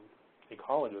an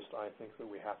ecologist, I think that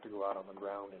we have to go out on the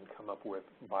ground and come up with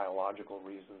biological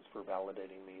reasons for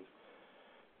validating these.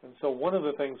 And so one of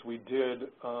the things we did,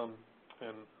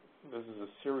 and this is a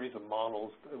series of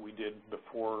models that we did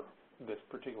before this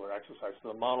particular exercise.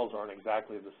 So the models aren't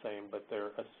exactly the same, but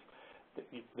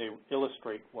they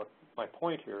illustrate what my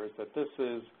point here is, that this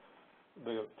is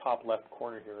the top left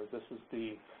corner here. This is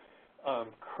the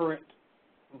current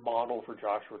model for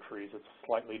Joshua trees. It's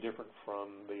slightly different from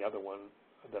the other one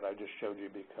that I just showed you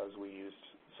because we used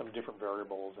some different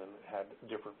variables and had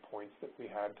different points that we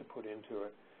had to put into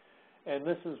it. And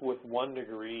this is with 1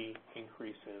 degree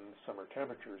increase in summer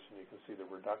temperatures, and you can see the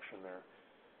reduction there.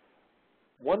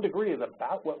 1 degree is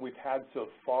about what we've had so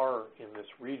far in this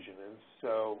region, and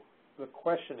so the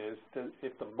question is,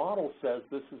 if the model says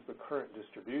this is the current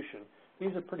distribution,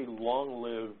 these are pretty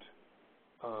long-lived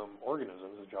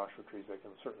organisms, the Joshua trees. They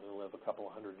can certainly live a couple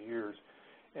of hundred years,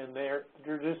 and their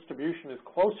distribution is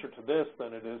closer to this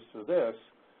than it is to this.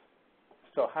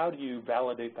 So how do you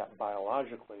validate that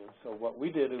biologically? And so what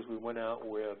we did is we went out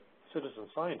with citizen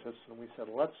scientists and we said,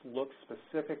 let's look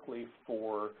specifically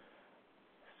for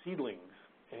seedlings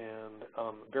and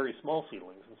very small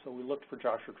seedlings. And so we looked for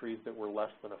Joshua trees that were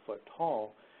less than a foot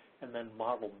tall and then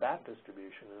modeled that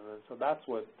distribution. And so that's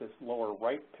what this lower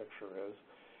right picture is.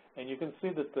 And you can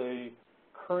see that the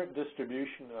current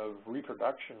distribution of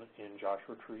reproduction in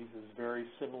Joshua trees is very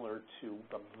similar to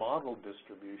the model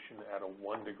distribution at a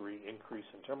 1 degree increase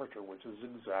in temperature, which is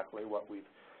exactly what we've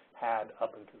had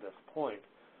up until this point.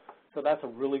 So that's a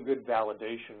really good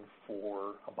validation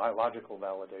for a biological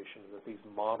validation that these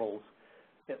models,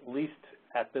 at least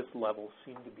at this level,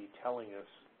 seem to be telling us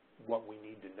what we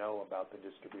need to know about the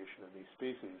distribution of these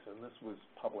species. And this was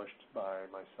published by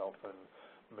myself and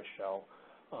Michelle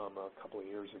a couple of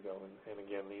years ago, and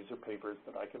again, these are papers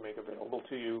that I can make available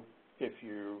to you if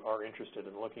you are interested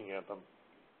in looking at them.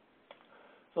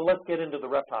 So let's get into the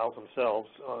reptiles themselves.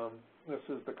 This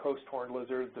is the coast horned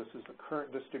lizard. This is the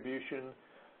current distribution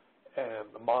and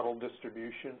the model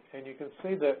distribution, and you can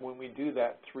see that when we do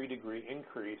that 3 degree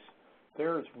increase,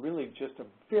 there is really just a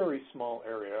very small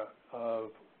area of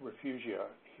refugia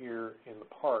here in the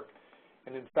park.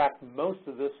 And in fact, most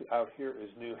of this out here is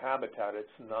new habitat.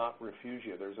 It's not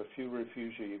refugia. There's a few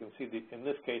refugia. You can see, in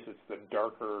this case, it's the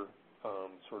darker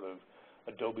sort of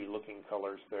adobe-looking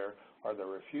colors there are the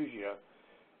refugia.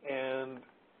 And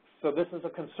so this is a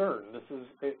concern. This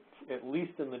is, at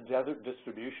least in the desert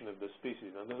distribution of this species.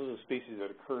 Now, this is a species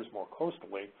that occurs more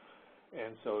coastally,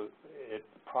 and so it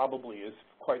probably is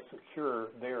quite secure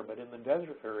there. But in the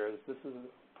desert areas, this is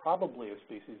probably a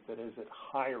species that is at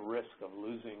high risk of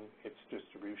losing its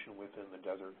distribution within the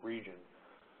desert region.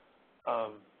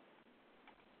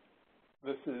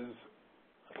 This is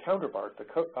a counterpart, the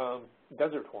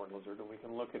desert horned lizard, and we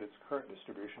can look at its current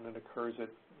distribution. It occurs at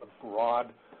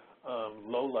broad,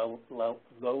 low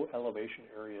elevation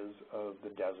areas of the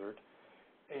desert,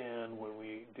 and when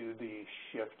we do the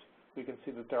shift, we can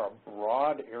see that there are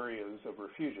broad areas of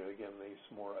refugia. Again, these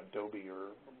more adobe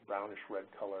or brownish red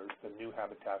colors. The new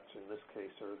habitats in this case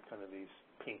are kind of these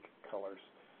pink colors.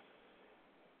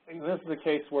 And this is a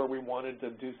case where we wanted to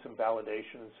do some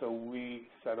validation, so we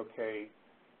said, okay,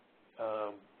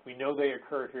 we know they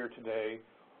occur here today.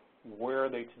 Where are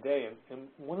they today? And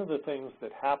one of the things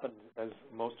that happened, as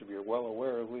most of you are well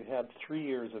aware, we had 3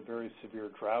 years of very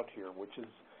severe drought here, which is,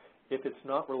 if it's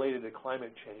not related to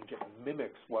climate change, it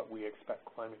mimics what we expect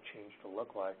climate change to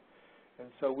look like. And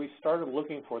so we started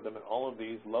looking for them in all of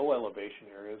these low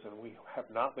elevation areas, and we have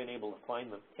not been able to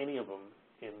find them, any of them,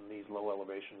 in these low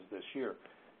elevations this year.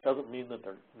 Doesn't mean that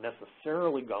they're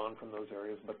necessarily gone from those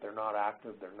areas, but they're not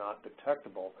active, they're not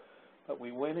detectable. But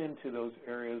we went into those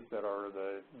areas that are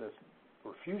this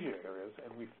refugia areas,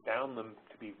 and we found them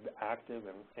to be active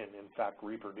and in fact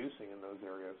reproducing in those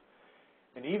areas.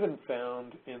 And even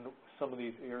found in some of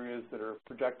these areas that are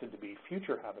projected to be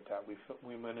future habitat,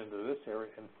 we went into this area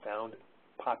and found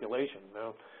population.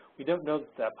 Now, we don't know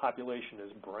that that population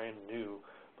is brand new,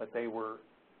 but they were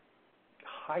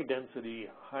high density,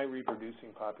 high reproducing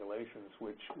populations,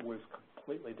 which was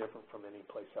completely different from any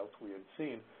place else we had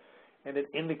seen. And it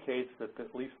indicates that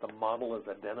at least the model is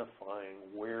identifying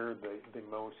where the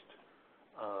most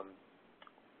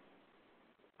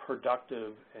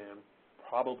productive and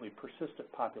probably persistent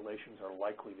populations are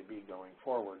likely to be going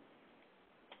forward.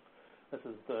 This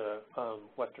is the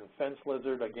western fence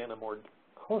lizard, again a more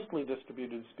closely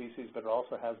distributed species, but it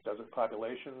also has desert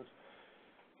populations.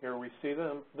 Here we see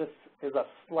them. This is a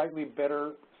slightly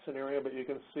better scenario, but you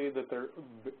can see that they're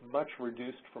much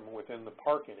reduced from within the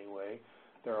park anyway.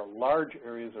 There are large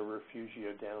areas of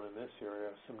refugia down in this area,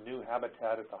 some new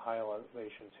habitat at the high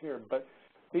elevations here, but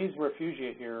these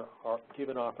refugia here are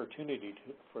given opportunity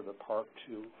for the park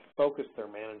to focus their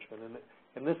management. And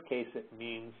in this case, it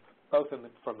means both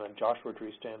from a Joshua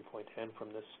Tree standpoint and from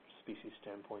this species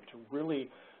standpoint to really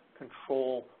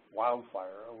control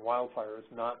wildfire. Wildfire is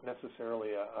not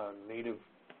necessarily a native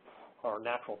or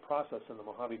natural process in the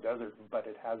Mojave Desert, but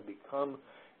it has become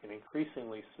an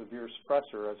increasingly severe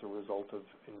stressor as a result of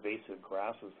invasive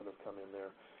grasses that have come in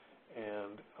there.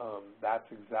 And that's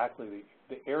exactly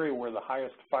the area where the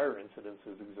highest fire incidence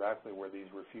is exactly where these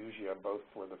refugia, both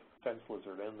for the fence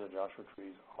lizard and the Joshua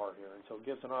trees, are here. And so it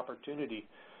gives an opportunity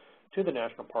to the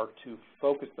national park to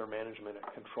focus their management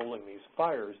at controlling these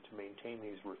fires to maintain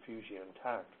these refugia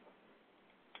intact.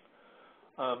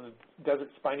 Desert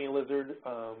spiny lizard,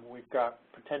 we've got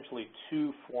potentially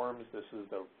two forms. This is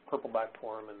the purpleback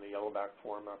form and the yellowback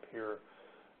form up here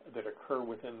that occur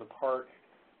within the park.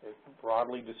 It's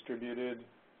broadly distributed,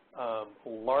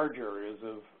 large areas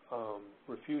of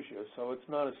refugia. So it's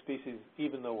not a species,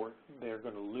 even though they're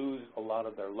going to lose a lot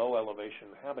of their low elevation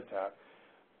habitat,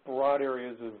 broad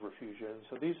areas of refugia. And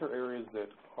so these are areas that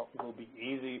will be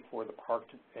easy for the park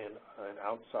and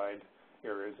outside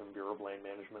areas in Bureau of Land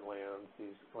Management lands.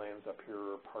 These lands up here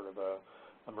are part of a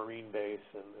marine base,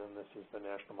 and this is the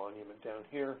national monument down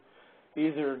here.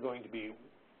 These are going to be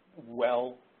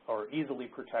well or easily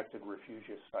protected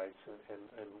refugia sites,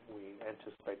 and we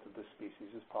anticipate that this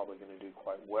species is probably going to do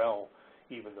quite well,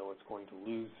 even though it's going to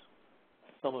lose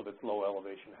some of its low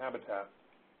elevation habitat.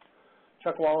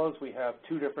 Chuckwallas, we have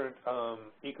two different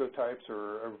ecotypes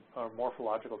or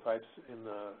morphological types in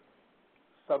the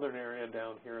southern area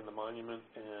down here in the monument,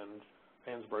 and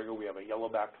Ansberger we have a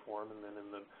yellow-backed form, and then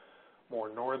in the more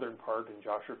northern part in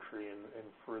Joshua Tree and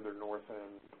further north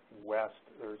and west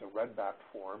there's a red-backed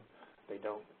form. They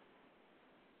don't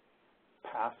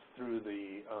pass through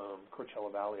the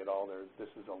Coachella Valley at all. This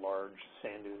is a large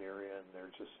sand dune area, and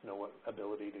there's just no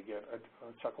ability to get a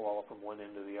chuckwalla from one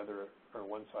end to the other, or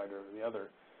one side or the other.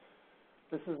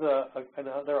 This is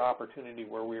another opportunity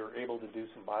where we were able to do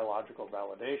some biological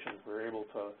validations. We were able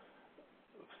to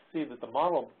see that the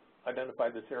model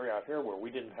identified this area out here where we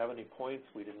didn't have any points.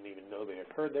 We didn't even know they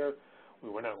occurred there. We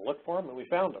went out and looked for them, and we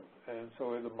found them. And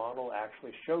so the model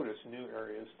actually showed us new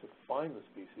areas to find the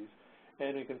species.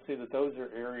 And you can see that those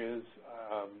are areas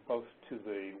both to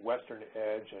the western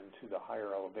edge and to the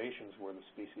higher elevations where the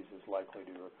species is likely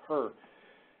to occur.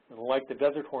 And like the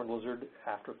desert horned lizard,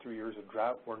 after 3 years of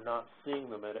drought, we're not seeing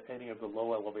them at any of the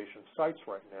low elevation sites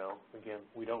right now. Again,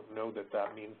 we don't know that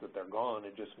that means that they're gone.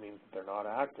 It just means that they're not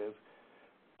active.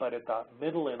 But at the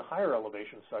middle and higher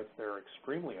elevation sites, they're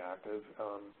extremely active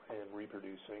and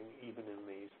reproducing, even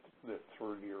in the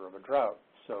third year of a drought.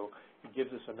 So it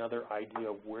gives us another idea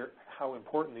of how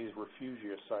important these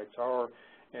refugia sites are,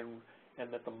 and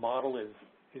that the model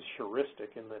is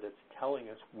heuristic in that it's telling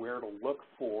us where to look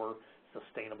for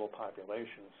sustainable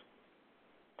populations.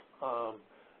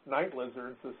 Night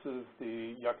lizards, this is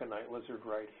the yucca night lizard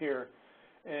right here,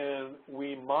 and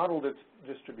we modeled its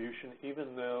distribution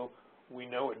even though we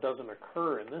know it doesn't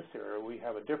occur in this area. We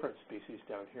have a different species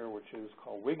down here which is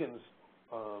called Wiggins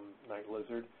night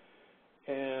lizard,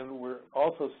 and we're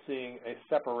also seeing a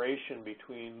separation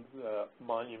between the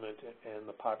monument and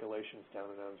the populations down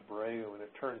in Ansberger, and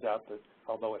it turns out that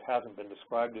although it hasn't been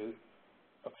described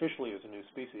officially as a new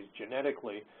species,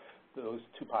 genetically those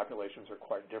two populations are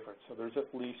quite different. So there's at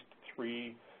least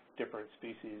 3 different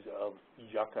species of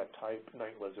yucca-type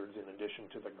night lizards in addition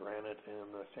to the granite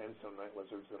and the sandstone night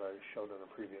lizards that I showed on a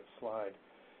previous slide.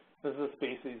 This is a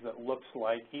species that looks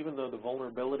like, even though the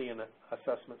vulnerability and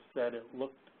assessment said it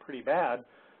looked pretty bad,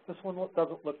 this one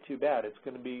doesn't look too bad. It's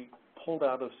going to be pulled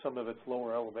out of some of its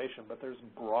lower elevation, but there's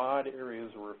broad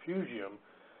areas of refugium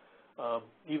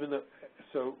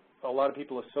So a lot of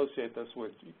people associate this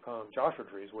with Joshua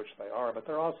trees, which they are, but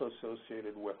they're also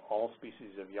associated with all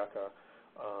species of yucca,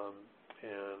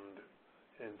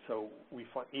 and so we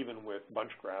find, even with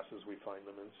bunch grasses, we find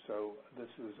them. And so this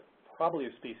is probably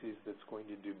a species that's going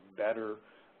to do better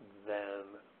than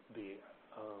the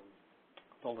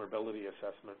vulnerability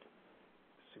assessment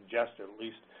suggested. At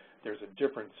least there's a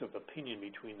difference of opinion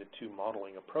between the two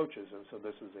modeling approaches, and so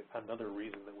this is another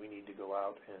reason that we need to go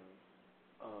out and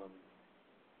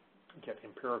get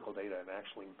empirical data and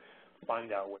actually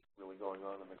find out what's really going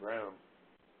on the ground.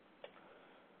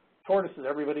 Tortoises,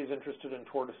 everybody's interested in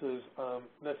tortoises.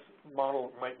 This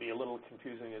model might be a little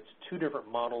confusing. It's two different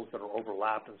models that are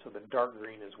overlapped, and so the dark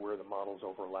green is where the models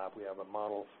overlap. We have a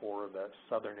model for the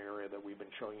southern area that we've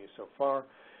been showing you so far,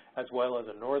 as well as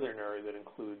a northern area that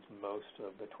includes most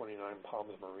of the 29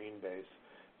 Palms Marine Base.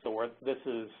 So this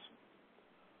is,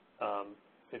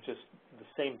 it's just the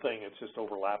same thing. It's just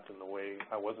overlapped in the way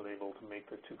I wasn't able to make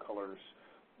the two colors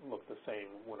look the same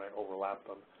when I overlapped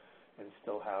them, and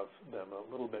still have them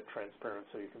a little bit transparent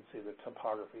so you can see the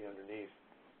topography underneath.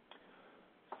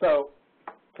 So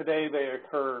today they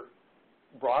occur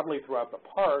broadly throughout the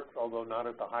park, although not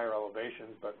at the higher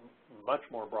elevations, but much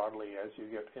more broadly as you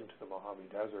get into the Mojave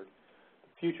Desert.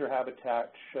 The future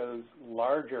habitat shows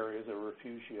large areas of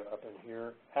refugia up in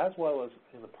here, as well as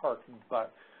in the park,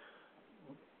 but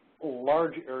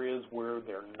large areas where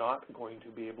they're not going to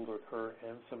be able to occur,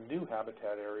 and some new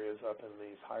habitat areas up in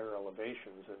these higher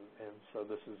elevations. And so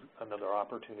this is another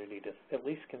opportunity to at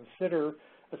least consider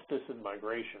assisted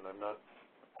migration. I'm not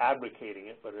advocating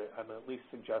it, but I'm at least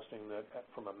suggesting that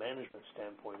from a management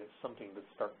standpoint, it's something to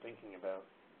start thinking about.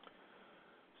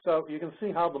 So you can see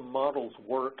how the models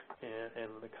work and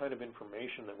the kind of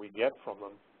information that we get from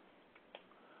them.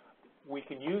 We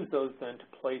can use those then to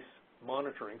place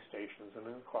monitoring stations and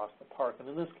then across the park. And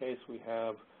in this case, we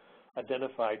have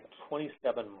identified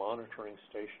 27 monitoring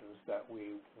stations that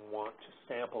we want to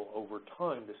sample over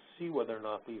time to see whether or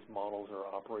not these models are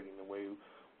operating the way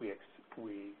we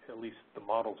at least the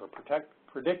models are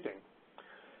predicting.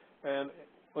 And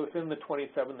within the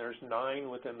 27, there's 9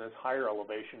 within this higher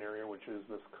elevation area, which is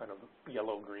this kind of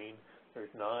yellow-green. There's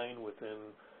 9 within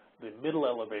the middle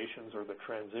elevations, or the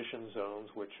transition zones,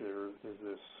 which is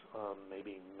this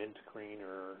maybe mint green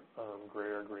or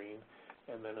grayer green,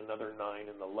 and then another 9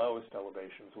 in the lowest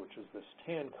elevations, which is this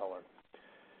tan color.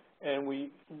 And we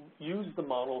use the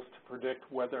models to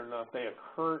predict whether or not they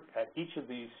occur at each of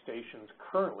these stations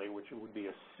currently, which would be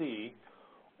a C,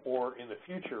 or in the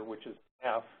future, which is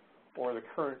F, or the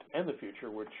current and the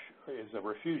future, which is a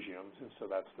refugium, and so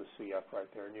that's the CF right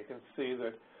there. And you can see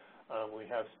that we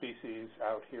have species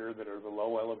out here that are the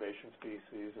low elevation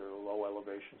species or low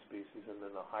elevation species, and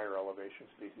then the higher elevation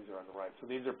species are on the right. So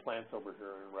these are plants over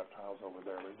here and reptiles over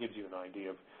there. It gives you an idea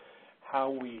of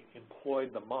how we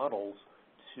employed the models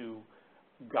to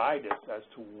guide us as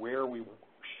to where we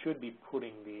should be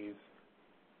putting these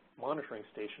monitoring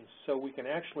stations, so we can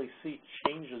actually see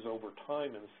changes over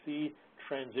time and see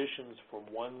transitions from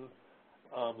one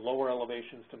lower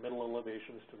elevations to middle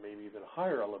elevations to maybe even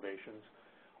higher elevations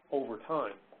over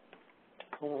time.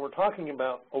 When we're talking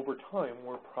about over time,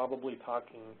 we're probably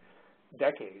talking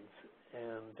decades,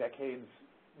 and decades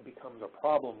becomes a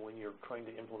problem when you're trying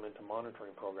to implement a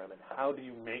monitoring program. And how do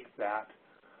you make that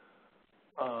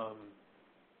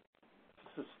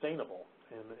sustainable?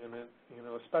 And it,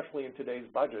 especially in today's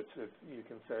budgets, if you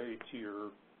can say to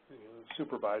your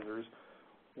supervisors,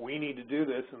 we need to do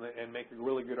this, and make a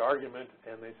really good argument,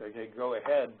 and they say, okay, go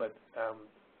ahead, but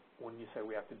when you say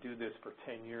we have to do this for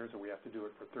 10 years or we have to do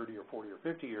it for 30 or 40 or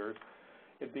 50 years,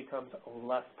 it becomes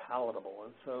less palatable.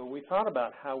 And so we thought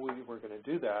about how we were going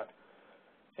to do that.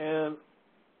 And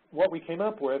what we came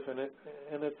up with, and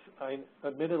it's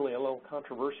admittedly a little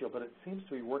controversial, but it seems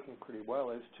to be working pretty well,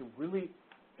 is to really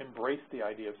embrace the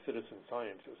idea of citizen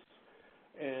scientists.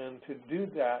 And to do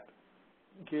that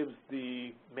gives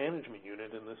the management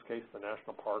unit, in this case the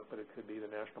national park, but it could be the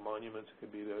national monuments, it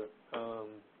could be the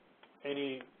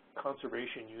any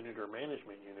conservation unit or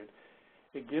management unit,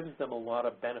 it gives them a lot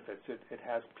of benefits. It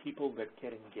has people that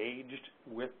get engaged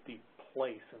with the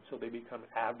place, and so they become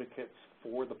advocates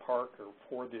for the park or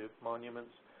for the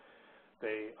monuments.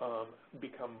 They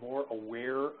become more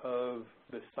aware of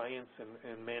the science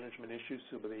and management issues,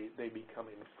 so they become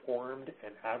informed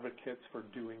and advocates for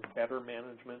doing better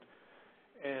management.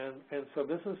 And so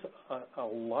this is a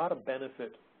lot of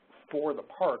benefit for the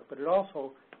park, but it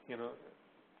also,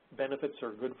 benefits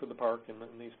are good for the park, and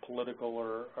these political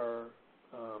or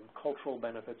cultural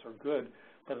benefits are good,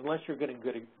 but unless you're getting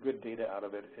good data out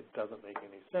of it, it doesn't make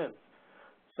any sense.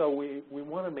 So we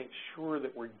want to make sure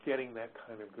that we're getting that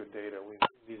kind of good data.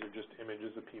 These are just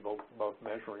images of people both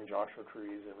measuring Joshua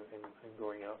trees and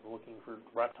going out and looking for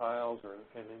reptiles.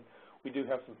 And we do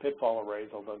have some pitfall arrays,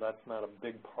 although that's not a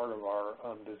big part of our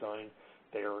design.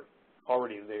 They're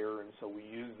already there, and so we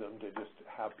use them to just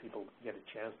have people get a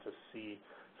chance to see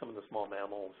some of the small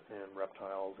mammals and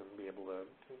reptiles and be able to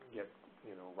get,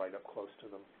 right up close to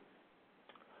them.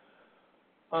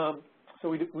 So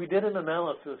we did an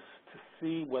analysis to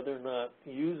see whether or not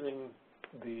using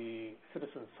the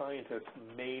citizen scientists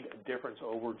made a difference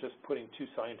over just putting 2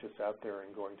 scientists out there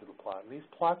and going to the plot. And these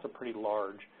plots are pretty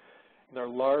large. And they're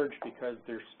large because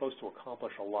they're supposed to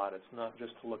accomplish a lot. It's not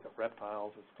just to look at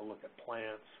reptiles, it's to look at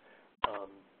plants,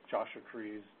 Joshua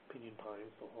trees, pinyon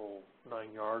pines, the whole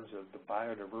 9 yards of the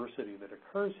biodiversity that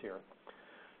occurs here.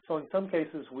 So in some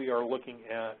cases we are looking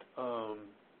at,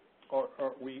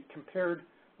 we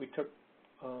took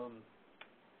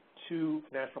 2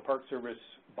 National Park Service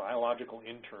biological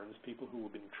interns, people who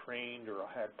have been trained or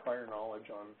had prior knowledge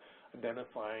on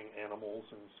identifying animals,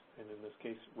 and in this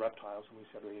case reptiles, and we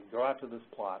said we go out to this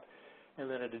plot. And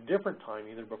then at a different time,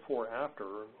 either before or after,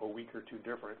 a week or 2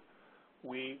 different,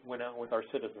 we went out with our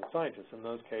citizen scientists. In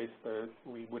those cases,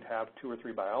 we would have 2 or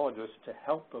 3 biologists to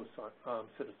help those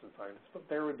citizen scientists, but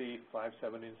there would be 5,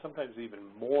 7, and sometimes even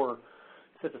more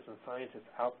citizen scientists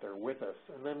out there with us.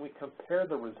 And then we compared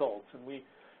the results, and we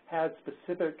had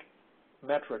specific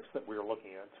metrics that we were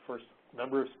looking at. First,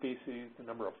 number of species, the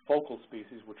number of focal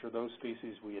species, which are those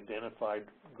species we identified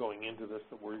going into this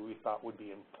that we thought would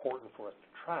be important for us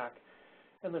to track,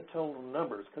 and the total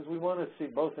numbers, because we want to see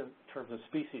both in terms of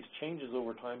species changes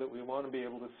over time, but we want to be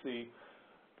able to see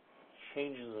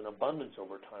changes in abundance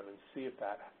over time and see if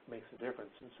that makes a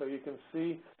difference. And so you can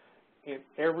see in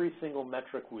every single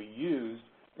metric we used,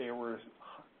 there were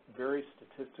very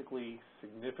statistically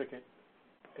significant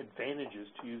advantages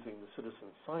to using the citizen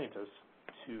scientists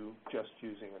to just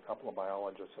using a couple of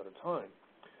biologists at a time.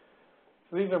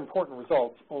 So these are important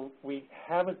results. We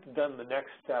haven't done the next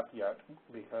step yet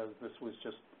because this was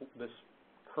just this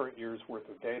current year's worth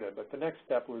of data, but the next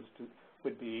step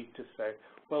would be to say,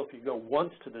 well, if you go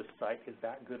once to this site, is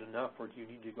that good enough, or do you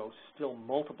need to go still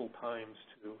multiple times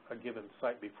to a given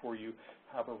site before you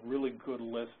have a really good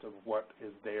list of what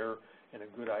is there and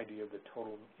a good idea of the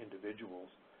total individuals?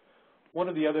 One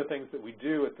of the other things that we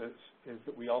do at this is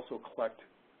that we also collect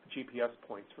GPS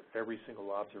points for every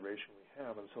single observation we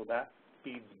have, and so that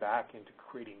feeds back into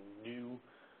creating new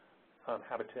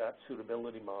habitat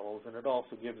suitability models, and it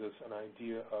also gives us an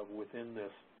idea of within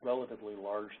this relatively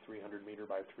large 300-meter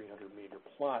by 300-meter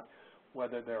plot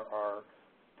whether there are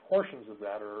portions of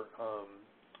that or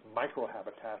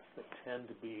microhabitats that tend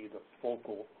to be the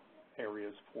focal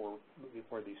areas for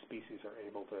where these species are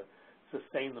able to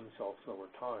sustain themselves over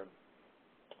time.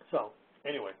 So,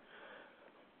 anyway.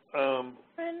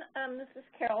 This is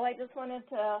Carol. I just wanted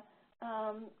to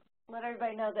let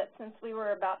everybody know that since we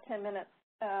were about 10 minutes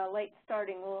late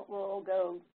starting, we'll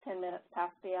go 10 minutes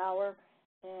past the hour.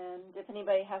 And if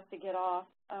anybody has to get off,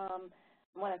 I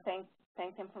want to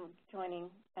thank them for joining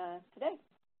today.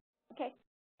 Okay.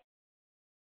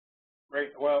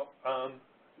 Great. Well,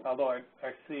 although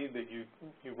I see that you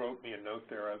wrote me a note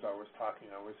there as I was talking,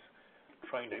 I was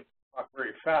trying to talk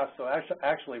very fast. So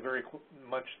actually very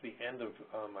much the end of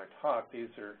my talk. These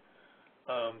are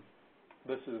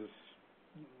this is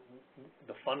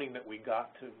the funding that we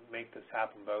got to make this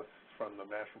happen, both from the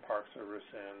National Park Service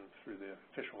and through the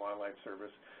Fish and Wildlife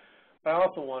Service. But I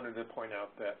also wanted to point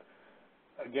out that,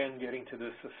 again, getting to the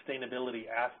sustainability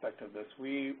aspect of this,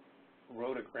 we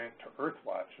wrote a grant to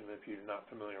Earthwatch, and if you're not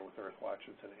familiar with Earthwatch,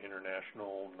 it's an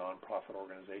international nonprofit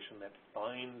organization that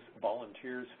finds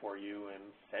volunteers for you and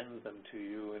sends them to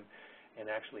you and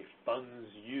actually funds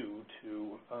you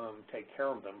to take care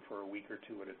of them for a week or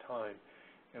 2 at a time.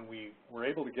 And we were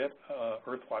able to get an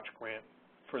Earthwatch grant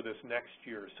for this next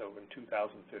year. So in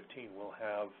 2015, we'll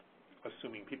have,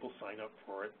 assuming people sign up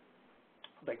for it,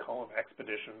 they call them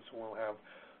expeditions. We'll have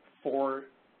 4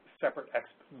 separate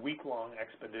week-long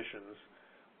expeditions,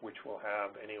 which will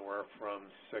have anywhere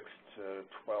from 6 to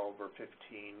 12 or 15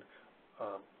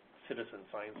 citizen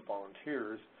science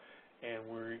volunteers. And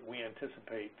we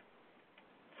anticipate,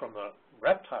 from a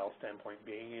reptile standpoint,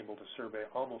 being able to survey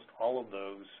almost all of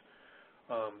those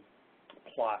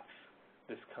plots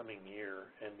this coming year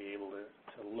and be able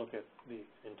to look at the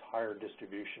entire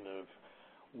distribution of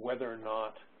whether or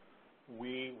not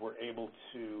we were able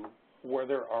to,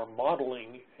 whether our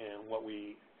modeling and what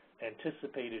we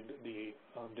anticipated the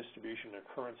distribution and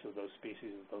occurrence of those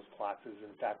species of those plots is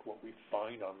in fact what we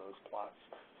find on those plots.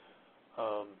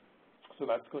 So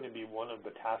that's going to be one of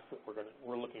the tasks that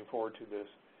we're looking forward to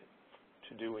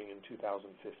to doing in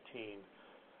 2015.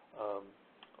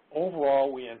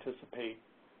 Overall, we anticipate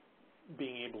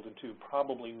being able to do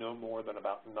probably no more than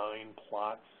about 9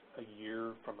 plots a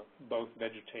year from both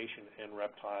vegetation and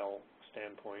reptile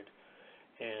standpoint.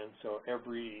 And so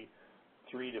every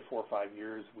 3 to 4 or 5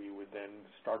 years, we would then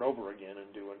start over again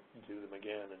and do them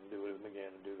again and do them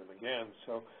again and do them again.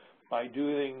 So by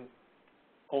doing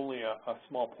only a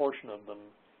small portion of them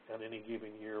on any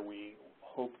given year, we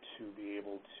hope to be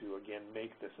able to, again,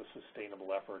 make this a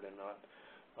sustainable effort and not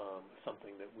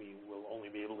something that we will only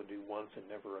be able to do once and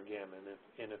never again.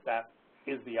 And if that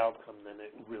is the outcome, then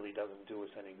it really doesn't do us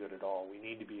any good at all. We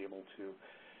need to be able to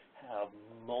have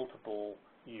multiple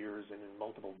years and in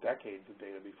multiple decades of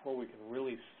data before we can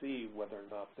really see whether or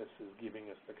not this is giving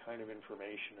us the kind of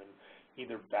information and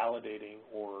either validating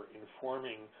or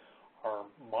informing our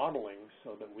modeling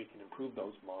so that we can improve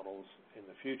those models in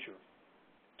the future.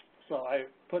 So I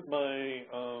put my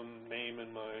name and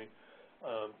my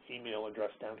email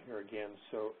address down here again.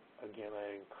 So again,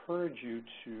 I encourage you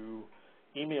to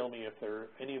email me if there are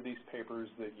any of these papers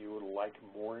that you would like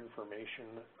more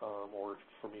information or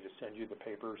for me to send you the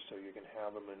papers so you can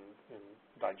have them and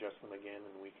digest them again,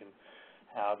 and we can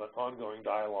have an ongoing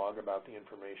dialogue about the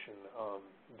information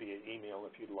via email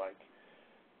if you'd like.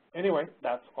 Anyway,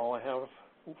 that's all I have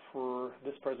for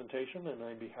this presentation, and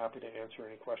I'd be happy to answer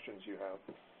any questions you have.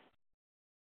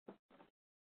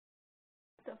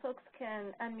 So folks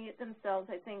can unmute themselves,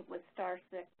 I think, with *6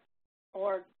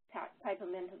 or type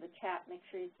them into the chat. Make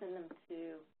sure you send them to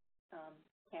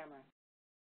Cameron.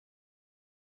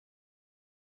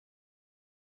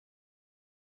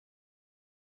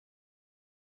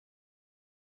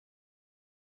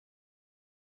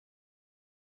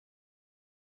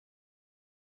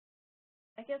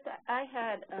 I guess I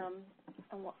had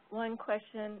one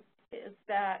question, is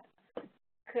that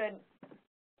could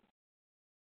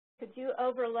you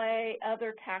overlay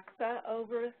other taxa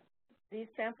over these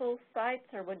sample sites,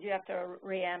 or would you have to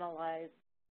reanalyze,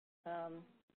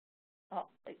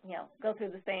 go through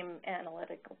the same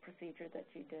analytical procedure that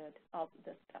you did, all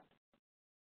this stuff?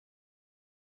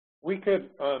 We could,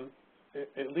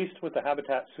 at least with the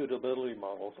habitat suitability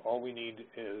models, all we need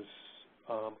is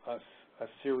a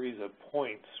series of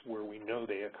points where we know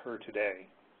they occur today.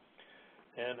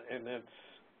 And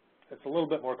it's a little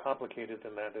bit more complicated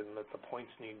than that, in that the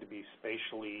points need to be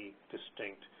spatially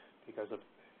distinct, because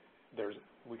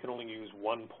we can only use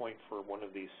one point for one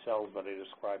of these cells that I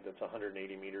described that's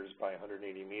 180 meters by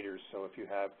 180 meters. So if you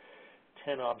have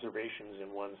 10 observations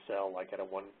in one cell, like at a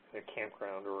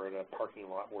campground or at a parking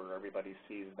lot where everybody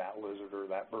sees that lizard or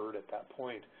that bird at that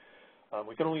point,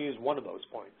 we can only use one of those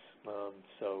points,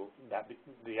 so that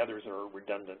the others are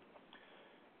redundant.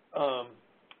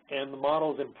 And the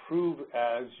models improve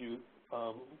as you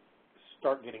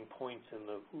start getting points in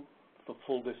the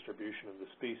full distribution of the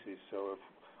species. So if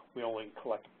we only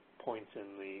collect points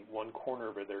in the one corner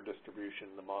of their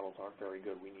distribution, the models aren't very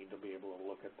good. We need to be able to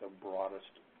look at the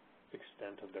broadest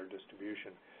extent of their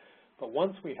distribution. But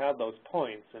once we have those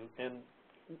points, and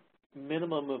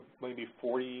minimum of maybe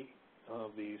 40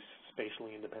 of these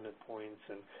spatially independent points,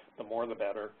 and the more the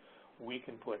better, we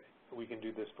can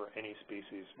do this for any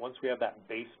species. Once we have that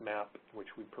base map, which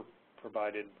we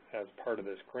provided as part of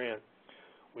this grant,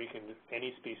 we can,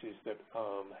 any species that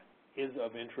is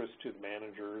of interest to the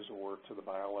managers or to the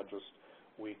biologists,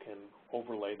 we can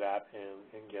overlay that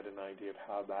and get an idea of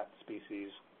how that species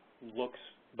looks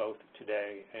both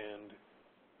today and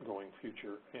going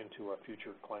into a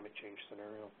future climate change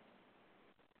scenario.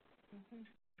 Mm-hmm.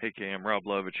 Hey Cam, Rob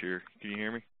Lovich here. Can you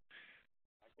hear me?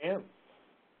 I can.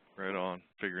 Right on,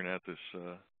 figuring out this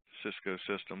Cisco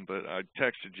system, but I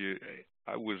texted you.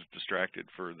 I was distracted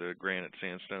for the granite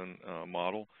sandstone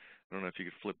model. I don't know if you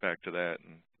could flip back to that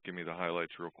and give me the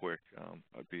highlights real quick.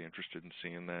 I'd be interested in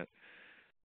seeing that.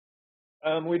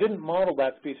 We didn't model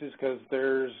that species because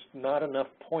there's not enough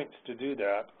points to do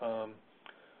that.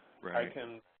 Right.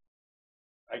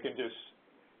 I can just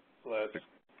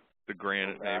the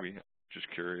granite maybe. Just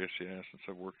curious, yeah, since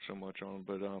I've worked so much on them,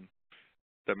 but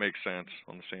that makes sense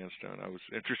on the sandstone. I was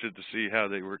interested to see how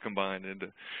they were combined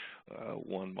into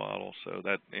one model, so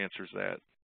that answers that.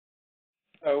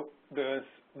 So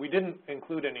we didn't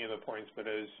include any of the points, but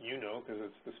as you know, because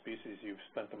it's the species you've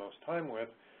spent the most time with,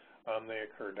 they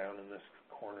occur down in this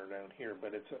corner down here.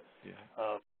 But it's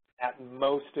at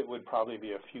most it would probably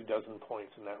be a few dozen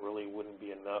points, and that really wouldn't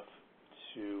be enough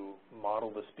to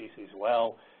model the species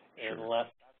well, unless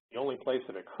that's the only place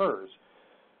it occurs.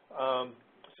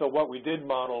 So what we did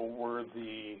model were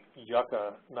the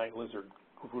yucca night lizard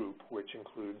group, which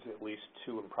includes at least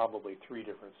 2 and probably 3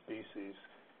 different species.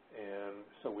 And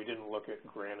so we didn't look at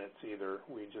granites either.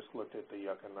 We just looked at the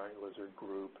yucca night lizard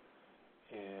group.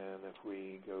 And if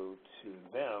we go to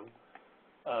them,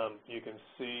 you can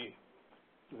see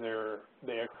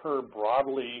they occur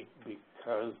broadly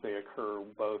because they occur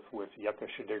both with Yucca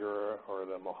sheddigera, or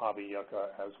the Mojave yucca,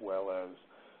 as well as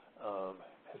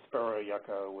Hespera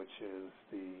yucca, which is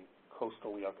the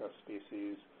coastal yucca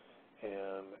species,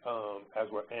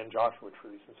 and Joshua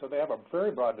trees. And so they have a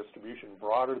very broad distribution,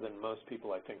 broader than most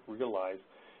people, I think, realize.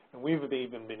 And we've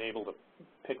even been able to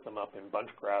pick them up in bunch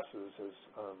grasses, as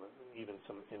even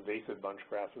some invasive bunch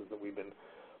grasses that we've been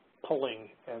pulling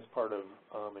as part of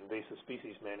invasive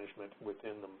species management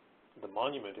within the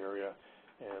monument area.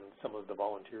 And some of the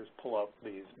volunteers pull up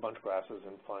these bunch grasses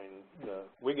and find the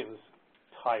Wiggins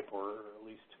type, or at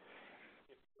least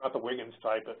not the Wiggins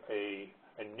type, but a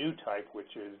new type,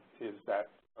 which is that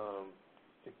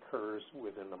occurs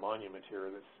within the monument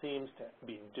here that seems to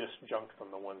be disjunct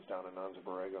from the ones down in Anza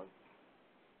Borrego.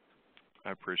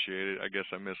 I appreciate it. I guess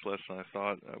I missed less than I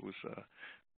thought. I was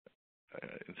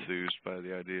enthused by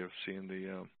the idea of seeing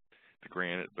the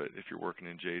granite, but if you're working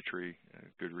in J tree,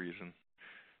 good reason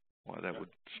why that would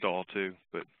stall too.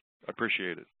 But I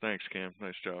appreciate it. Thanks, Cam.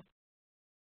 Nice job.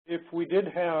 If we did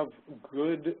have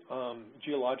good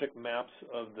geologic maps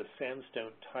of the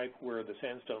sandstone type where the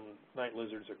sandstone night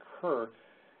lizards occur,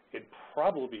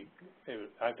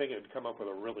 I think it'd come up with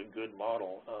a really good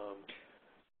model.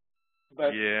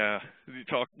 But yeah,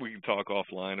 we can talk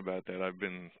offline about that. I've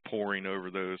been poring over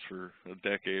those for a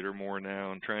decade or more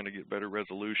now and trying to get better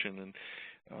resolution,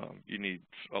 and you need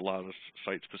a lot of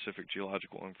site-specific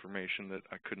geological information that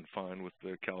I couldn't find with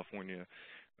the California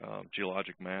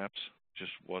geologic maps.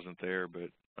 Just wasn't there, but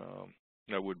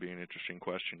that would be an interesting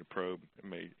question to probe. It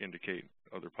may indicate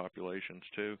other populations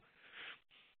too.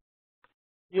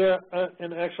 Yeah,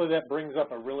 and actually that brings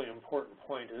up a really important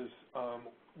point, is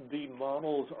the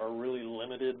models are really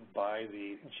limited by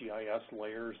the GIS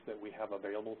layers that we have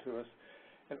available to us.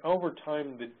 And over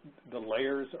time, the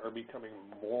layers are becoming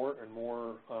more and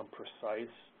more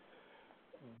precise,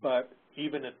 but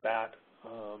even at that,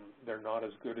 they're not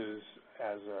as good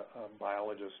as a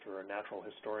biologist or a natural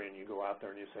historian. You go out there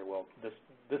and you say, well,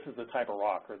 this is the type of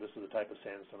rock, or this is the type of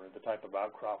sandstone, or the type of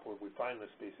outcrop where we find this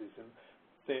species. And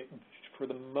for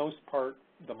the most part,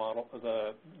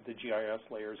 the GIS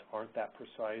layers aren't that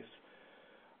precise.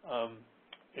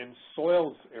 In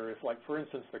soils areas, like for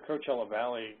instance the Coachella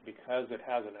Valley, because it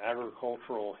has an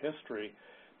agricultural history,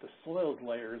 the soils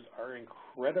layers are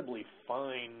incredibly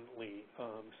finely,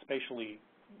 spatially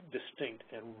distinct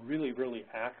and really, really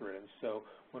accurate. And so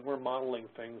when we're modeling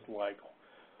things like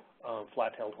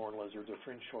flat-tailed horn lizards or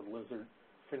fringe-toed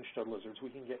lizards, we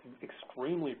can get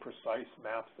extremely precise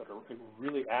maps that are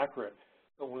really accurate.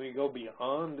 But when we go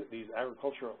beyond these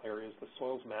agricultural areas, the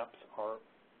soils maps are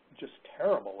just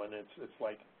terrible, and it's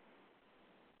like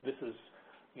this is,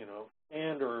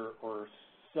 sand or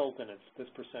silt, and it's this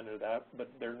percent or that,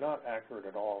 but they're not accurate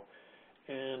at all.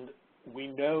 And we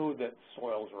know that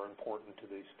soils are important to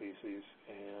these species,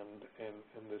 and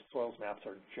the soils maps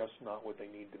are just not what they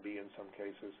need to be in some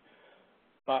cases.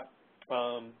 But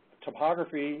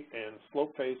topography and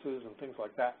slope faces and things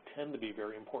like that tend to be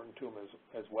very important to them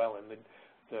as well. And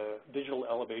the digital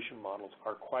elevation models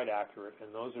are quite accurate,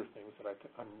 and those are things that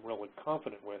I'm really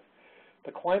confident with.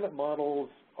 The climate models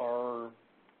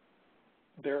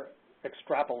they're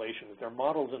extrapolations. They're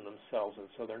models in themselves, and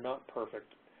so they're not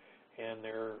perfect. And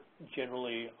they're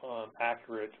generally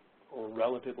accurate, or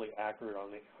relatively accurate,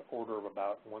 on the order of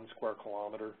about 1 square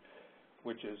kilometer,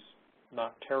 which is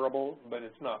not terrible, but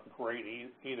it's not great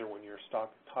either when you're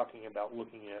talking about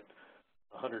looking at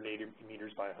 180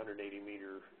 meters by 180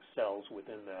 meter cells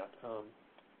within that.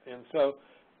 And so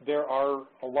there are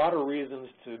a lot of reasons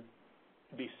to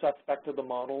be suspect of the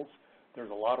models.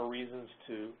 There's a lot of reasons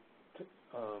to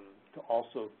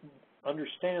also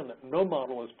understand that no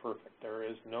model is perfect. There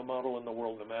is no model in the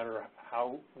world, no matter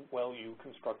how well you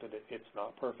constructed it, it's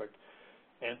not perfect.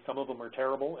 And some of them are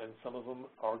terrible, and some of them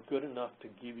are good enough to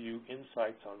give you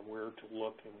insights on where to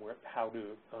look and how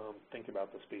to think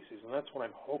about the species. And that's what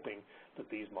I'm hoping that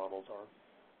these models are.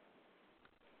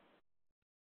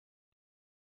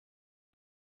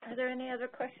 Are there any other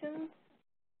questions?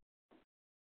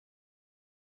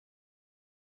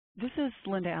 This is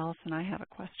Linda Allison. I have a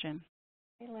question.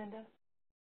 Hey, Linda.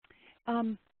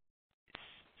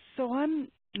 So I'm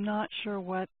not sure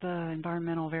what the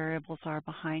environmental variables are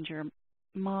behind your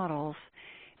models,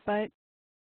 but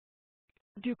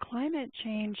do climate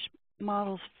change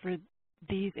models for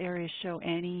these areas show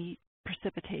any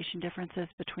precipitation differences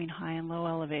between high and low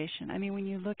elevation? I mean, when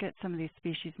you look at some of these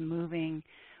species moving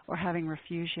or having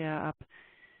refugia up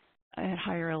at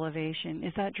higher elevation,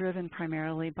 is that driven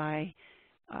primarily by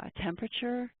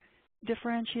temperature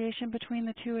differentiation between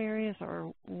the two areas,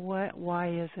 or why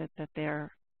is it that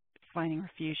they're finding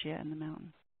refugia in the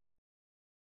mountains?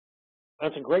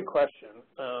 That's a great question.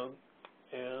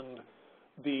 And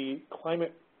the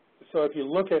climate, so if you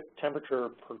look at temperature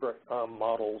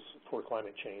models for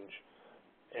climate change,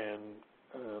 and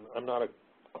I'm not a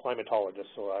climatologist,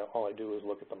 so all I do is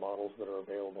look at the models that are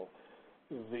available.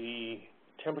 The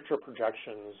temperature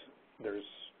projections, there's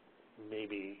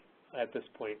maybe at this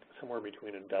point somewhere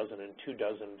between 12 and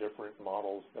 24 different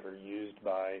models that are used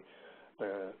by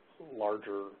the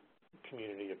larger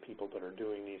community of people that are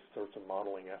doing these sorts of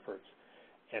modeling efforts.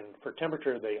 And for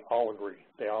temperature, they all agree.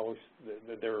 There's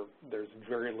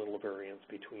very little variance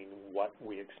between what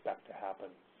we expect to happen.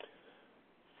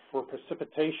 For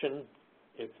precipitation,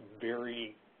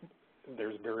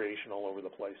 there's variation all over the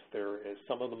place.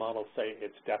 Some of the models say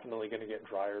it's definitely going to get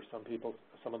drier.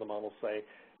 Some of the models say,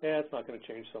 it's not going to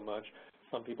change so much.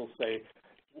 Some people say,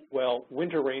 well,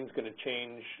 winter rain's going to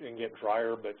change and get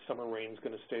drier, but summer rain's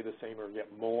going to stay the same or get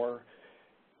more.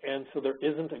 And so there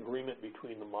isn't agreement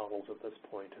between the models at this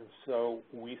point. And so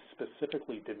we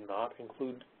specifically did not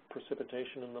include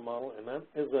precipitation in the model, and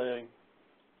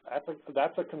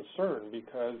that's a concern,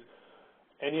 because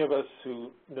any of us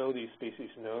who know these species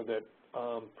know that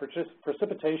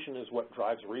precipitation is what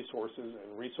drives resources,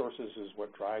 and resources is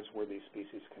what drives where these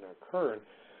species can occur. And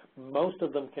most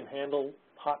of them can handle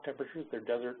hot temperatures. They're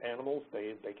desert animals.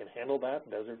 They can handle that,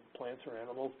 desert plants or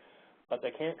animals, but they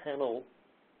can't handle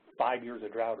 5 years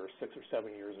of drought or 6 or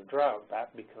 7 years of drought.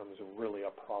 That becomes really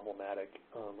a problematic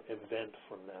event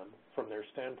from their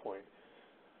standpoint.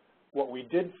 What we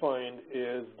did find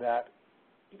is that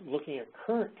looking at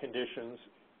current conditions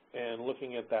and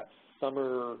looking at that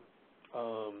summer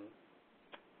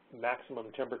maximum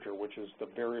temperature, which is the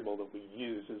variable that we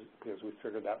use, is because we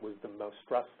figured that was the most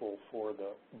stressful for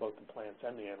both the plants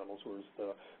and the animals, was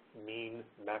the mean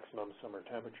maximum summer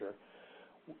temperature.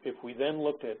 If we then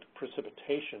looked at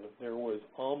precipitation, there was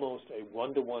almost a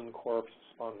 1-to-1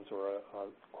 correspondence, or a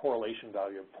correlation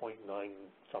value of 0.9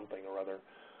 something or other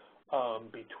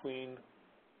between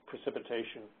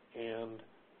precipitation and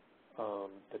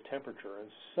the temperature. And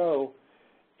so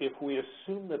if we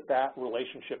assume that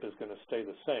relationship is going to stay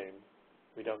the same,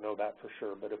 we don't know that for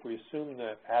sure, but if we assume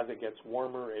that as it gets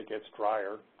warmer, it gets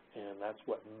drier, and that's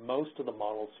what most of the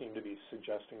models seem to be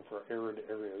suggesting for arid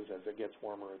areas. As it gets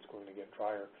warmer, it's going to get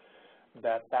drier.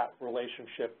 That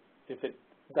relationship, if it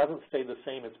doesn't stay the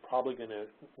same, it's probably going to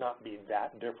not be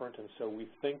that different. And so we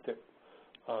think that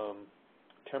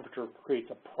temperature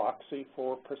creates a proxy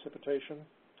for precipitation.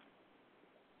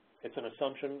 It's an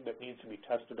assumption that needs to be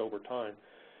tested over time.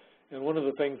 And one of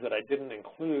the things that I didn't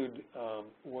include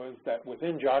was that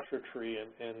within Joshua Tree,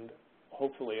 and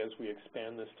hopefully as we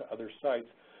expand this to other sites,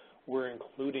 we're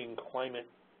including climate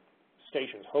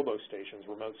stations, hobo stations,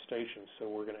 remote stations, so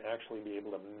we're going to actually be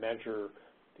able to measure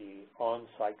the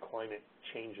on-site climate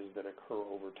changes that occur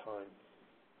over time.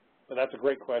 But that's a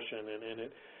great question, and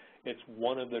it's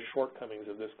one of the shortcomings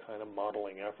of this kind of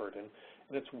modeling effort, and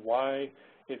it's why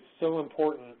it's so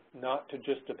important not to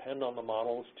just depend on the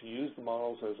models, to use the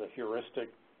models as a heuristic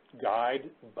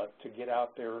guide, but to get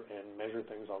out there and measure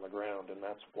things on the ground. And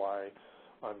that's why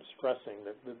I'm stressing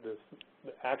that the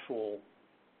actual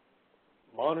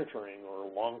monitoring or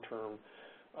long-term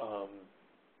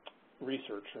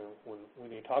research,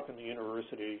 when you talk in the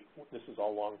university, this is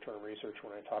all long-term research.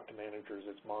 When I talk to managers,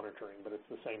 it's monitoring, but it's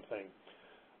the same thing.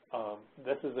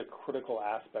 This is a critical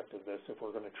aspect of this if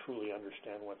we're going to truly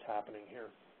understand what's happening here.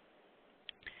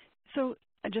 So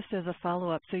just as a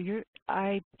follow-up, so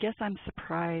I guess I'm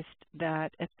surprised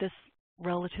that at this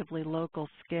relatively local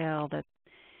scale that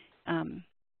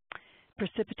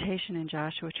precipitation in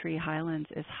Joshua Tree Highlands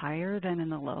is higher than in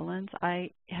the lowlands. I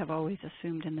have always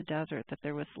assumed in the desert that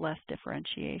there was less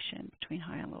differentiation between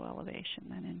high and low elevation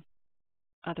than in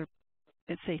other,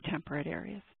 let's say, temperate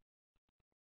areas.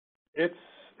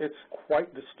 It's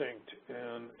quite distinct,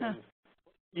 and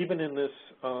even in this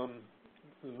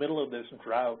middle of this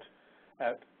drought,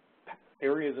 at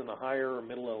areas in the higher or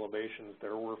middle elevations,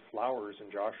 there were flowers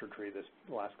in Joshua Tree this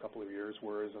last couple of years,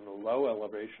 whereas in the low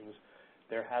elevations,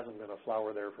 there hasn't been a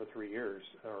flower there for 3 years,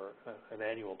 or an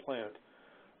annual plant.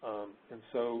 And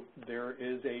so there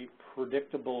is a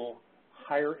predictable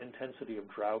higher intensity of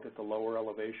drought at the lower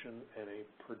elevation and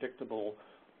a predictable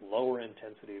lower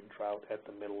intensity of drought at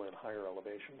the middle and higher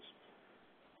elevations.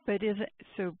 But is it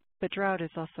so? But drought is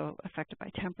also affected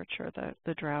by temperature,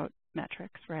 the drought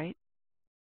metrics, right?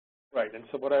 Right. And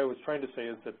so what I was trying to say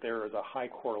is that there is a high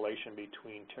correlation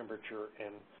between temperature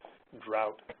and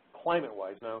drought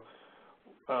climate-wise. Now,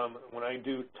 When I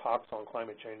do talks on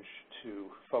climate change to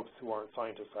folks who aren't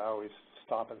scientists, I always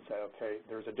stop and say, okay,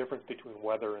 there's a difference between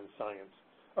weather and science,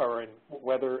 or in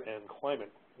weather and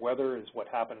climate. Weather is what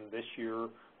happened this year,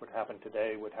 what happened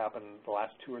today, what happened the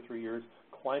last 2 or 3 years.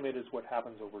 Climate is what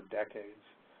happens over decades.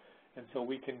 And so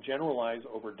we can generalize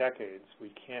over decades.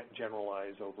 We can't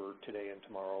generalize over today and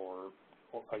tomorrow or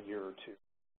a year or two.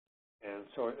 And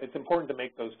so it's important to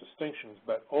make those distinctions,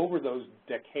 but over those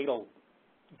decadal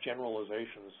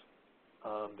generalizations,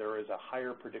 there is a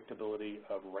higher predictability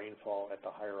of rainfall at the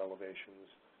higher elevations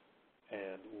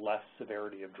and less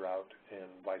severity of drought and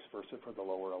vice versa for the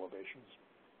lower elevations.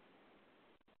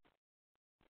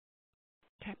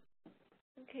 Okay.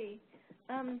 Okay.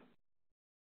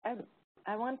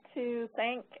 I want to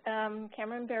thank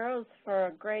Cameron Barrows for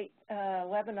a great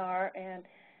webinar, and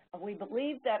we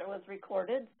believe that it was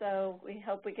recorded, so we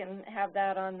hope we can have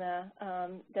that on the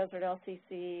Desert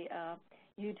LCC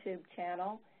YouTube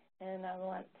channel. And I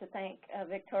want to thank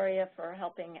Victoria for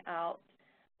helping out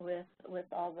with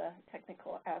all the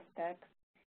technical aspects,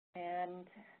 and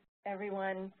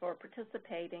everyone for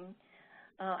participating.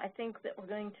 I think that we're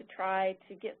going to try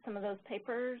to get some of those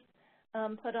papers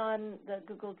put on the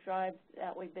Google Drive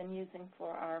that we've been using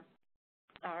for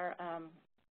our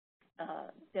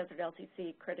Desert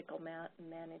LCC critical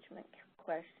management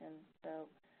questions. So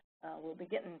we'll be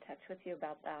getting in touch with you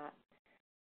about that.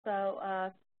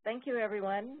 So thank you,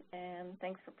 everyone, and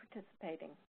thanks for participating.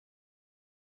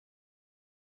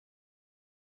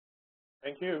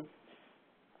 Thank you.